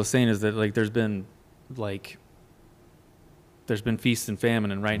 like what Neil was saying is that like there's been feast and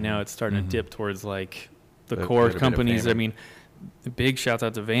famine, and right now it's starting to dip towards like the core companies. I mean, big shouts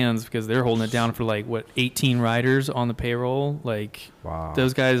out to Vans because they're holding it down for 18 riders on the payroll.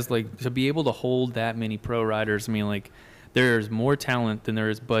 Those guys, to be able to hold that many pro riders. I mean, there's more talent than there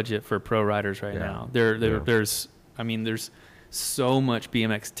is budget for pro riders right now. There's so much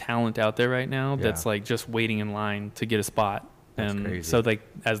BMX talent out there right now that's just waiting in line to get a spot. That's and crazy. So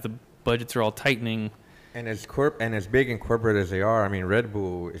as the budgets are all tightening, and as big and corporate as they are, I mean, Red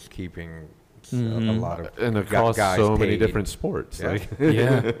Bull is keeping a lot of and across guys so many paid. different sports.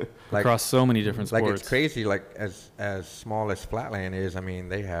 Across so many different sports. It's crazy. As small as Flatland is, I mean,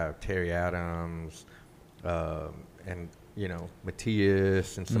 they have Terry Adams, and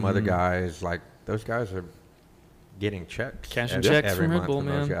Matthias and some other guys. Those guys are getting checks, cashing checks every from Red month Bull, from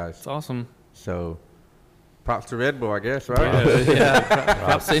man. those guys. It's awesome. So, props to Red Bull, I guess, right?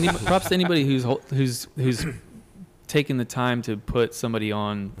 Props to anybody who's taking the time to put somebody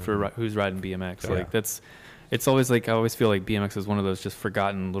on for who's riding BMX. It's always I always feel like BMX is one of those just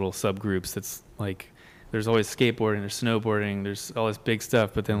forgotten little subgroups. That's there's always skateboarding, there's snowboarding, there's all this big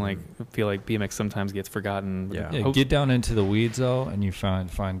stuff, but then I feel like BMX sometimes gets forgotten. Get down into the weeds though, and you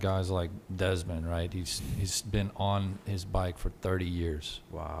find guys like Desmond, right? He's been on his bike for 30 years.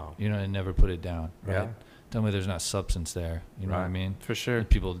 Wow. And never put it down. Right? Yeah. Tell me there's not substance there. You know what I mean? For sure. And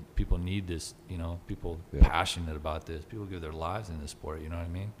people need this. People passionate about this. People give their lives in this sport. You know what I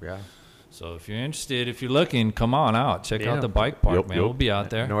mean? Yeah. So if you're interested, if you're looking, come on out. Check out the bike park, man. We'll be out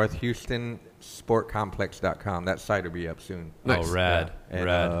there. NorthHoustonSportComplex.com. That site will be up soon. Nice. Oh, rad. And,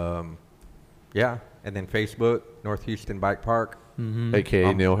 rad. And then Facebook, North Houston Bike Park.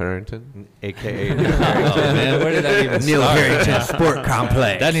 A.K.A. Neil Harrington. A.K.A. Neil Harrington. Oh, man, where did that even Neil start? Harrington Sport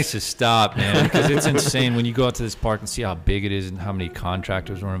Complex. That needs to stop, man, because it's insane when you go out to this park and see how big it is and how many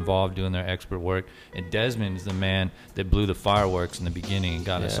contractors were involved doing their expert work. And Desmond is the man that blew the fireworks in the beginning and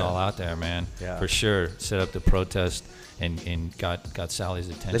got us all out there, man. Yeah. For sure. Set up the protest and got Sally's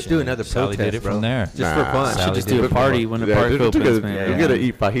attention. Let's do another Sally protest, did it bro. from there. Just for fun. Sally Should just did do it a from party when the park opens, man. You gotta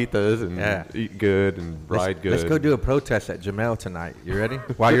eat fajitas and Yeah. eat good and ride good. Let's go do a protest at Jamel tonight. You ready?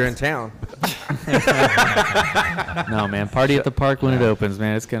 While you're in town. No, man, party at the park when it opens,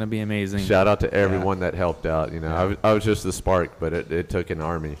 man. It's gonna be amazing. Shout out to everyone that helped out. You know, I was just the spark, but it took an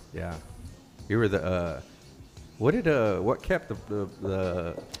army. Yeah. You were the what kept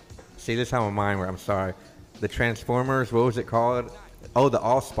the see, this is how mine were. I'm sorry. The Transformers, what was it called? Oh, the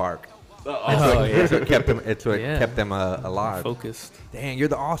Allspark. It's what kept them. It's what Yeah. kept them alive. Focused. Dang, you're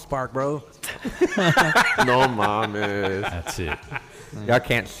the Allspark, bro. No mames. That's it. Y'all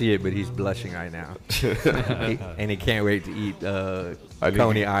can't see it, but he's blushing right now, and he can't wait to eat Coney I'm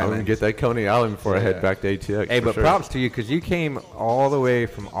gonna Island. get that Coney Island before I Yeah. head back to ATX. Hey, for but sure. props to you because you came all the way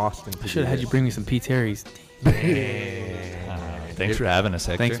from Austin. I should have had you bring me some P. Terry's. Thanks for having us,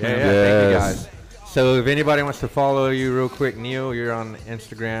 Hector. Thanks, Yeah, man. yeah, thank you Yes. guys. So if anybody wants to follow you real quick, Neil, you're on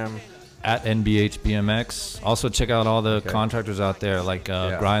Instagram. At NBHBMX. Also check out all the contractors out there like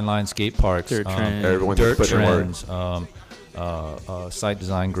Grindline Skate Parks, Dirt Trend. Everyone's Dirt putting in work. Trends, Site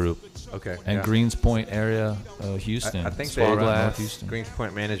Design Group, Okay. and yeah. Greens Point area, Houston. I think they Spar run Glass, Houston. Greens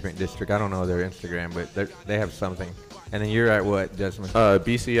Point Management District. I don't know their Instagram, but they have something. And then you're at what, Desmond?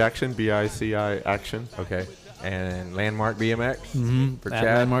 BC Action, BICI Action. Okay. And Landmark BMX for At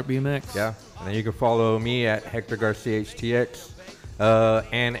Chad. Landmark BMX. Yeah. And then you can follow me at Hector Garcia HTX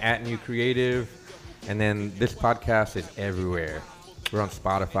and at New Creative. And then this podcast is everywhere. We're on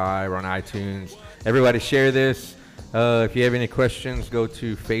Spotify, we're on iTunes. Everybody share this. If you have any questions, go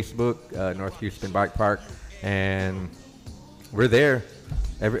to Facebook, North Houston Bike Park, and we're there.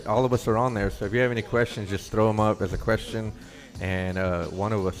 All of us are on there. So if you have any questions, just throw them up as a question, and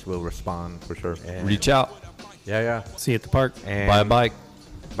one of us will respond for sure. And Reach out, Yeah. See you at the park. And buy a bike.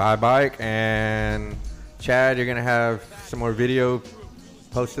 Buy a bike. And Chad, you're gonna have some more video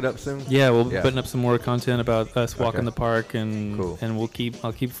posted up soon. Yeah, we'll be Yeah. putting up some more content about us walking Okay. the park, and Cool. and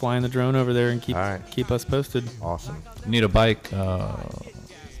I'll keep flying the drone over there and keep All right. keep us posted. Awesome. Need a bike?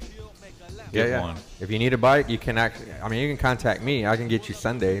 Get Yeah. one. If you need a bike, you can you can contact me. I can get you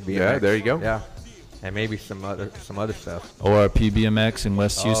Sunday BMX. Yeah, there you go. Yeah. And maybe some other stuff. ORP BMX in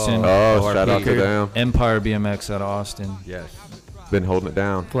West Houston. Oh, shout out to them. Empire BMX out of Austin. Yes. Been holding it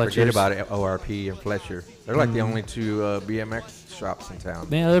down. Forget Fletcher's. about it. ORP and Fletcher. They're like the only two BMX shops in town.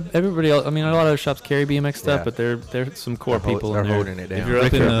 Yeah, everybody else. I mean, a lot of shops carry BMX stuff, Yeah. but they're some core people They're in there. holding it down. If you're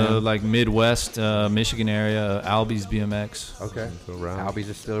up in Ricker. the like Midwest Michigan area, Albies BMX. Okay. Still around. Albies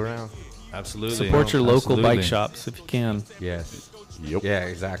is still around. Absolutely. Support your local Absolutely. bike shops if you can. Yes. Yep. Yeah,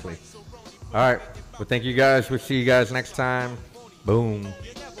 exactly. All right. Well, thank you guys. We'll see you guys next time. Boom.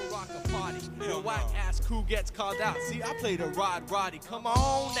 Who gets called out? See, I play the Roddy. Come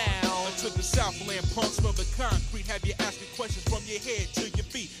on now. Until the Southland punks smell the concrete. Have you asking questions from your head to your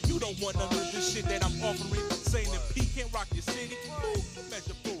feet? You don't want none of this shit that I'm offering. Saying that P can't rock your city. Ooh,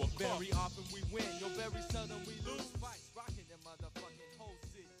 measure for a very often we win. Yo, very seldom we lose.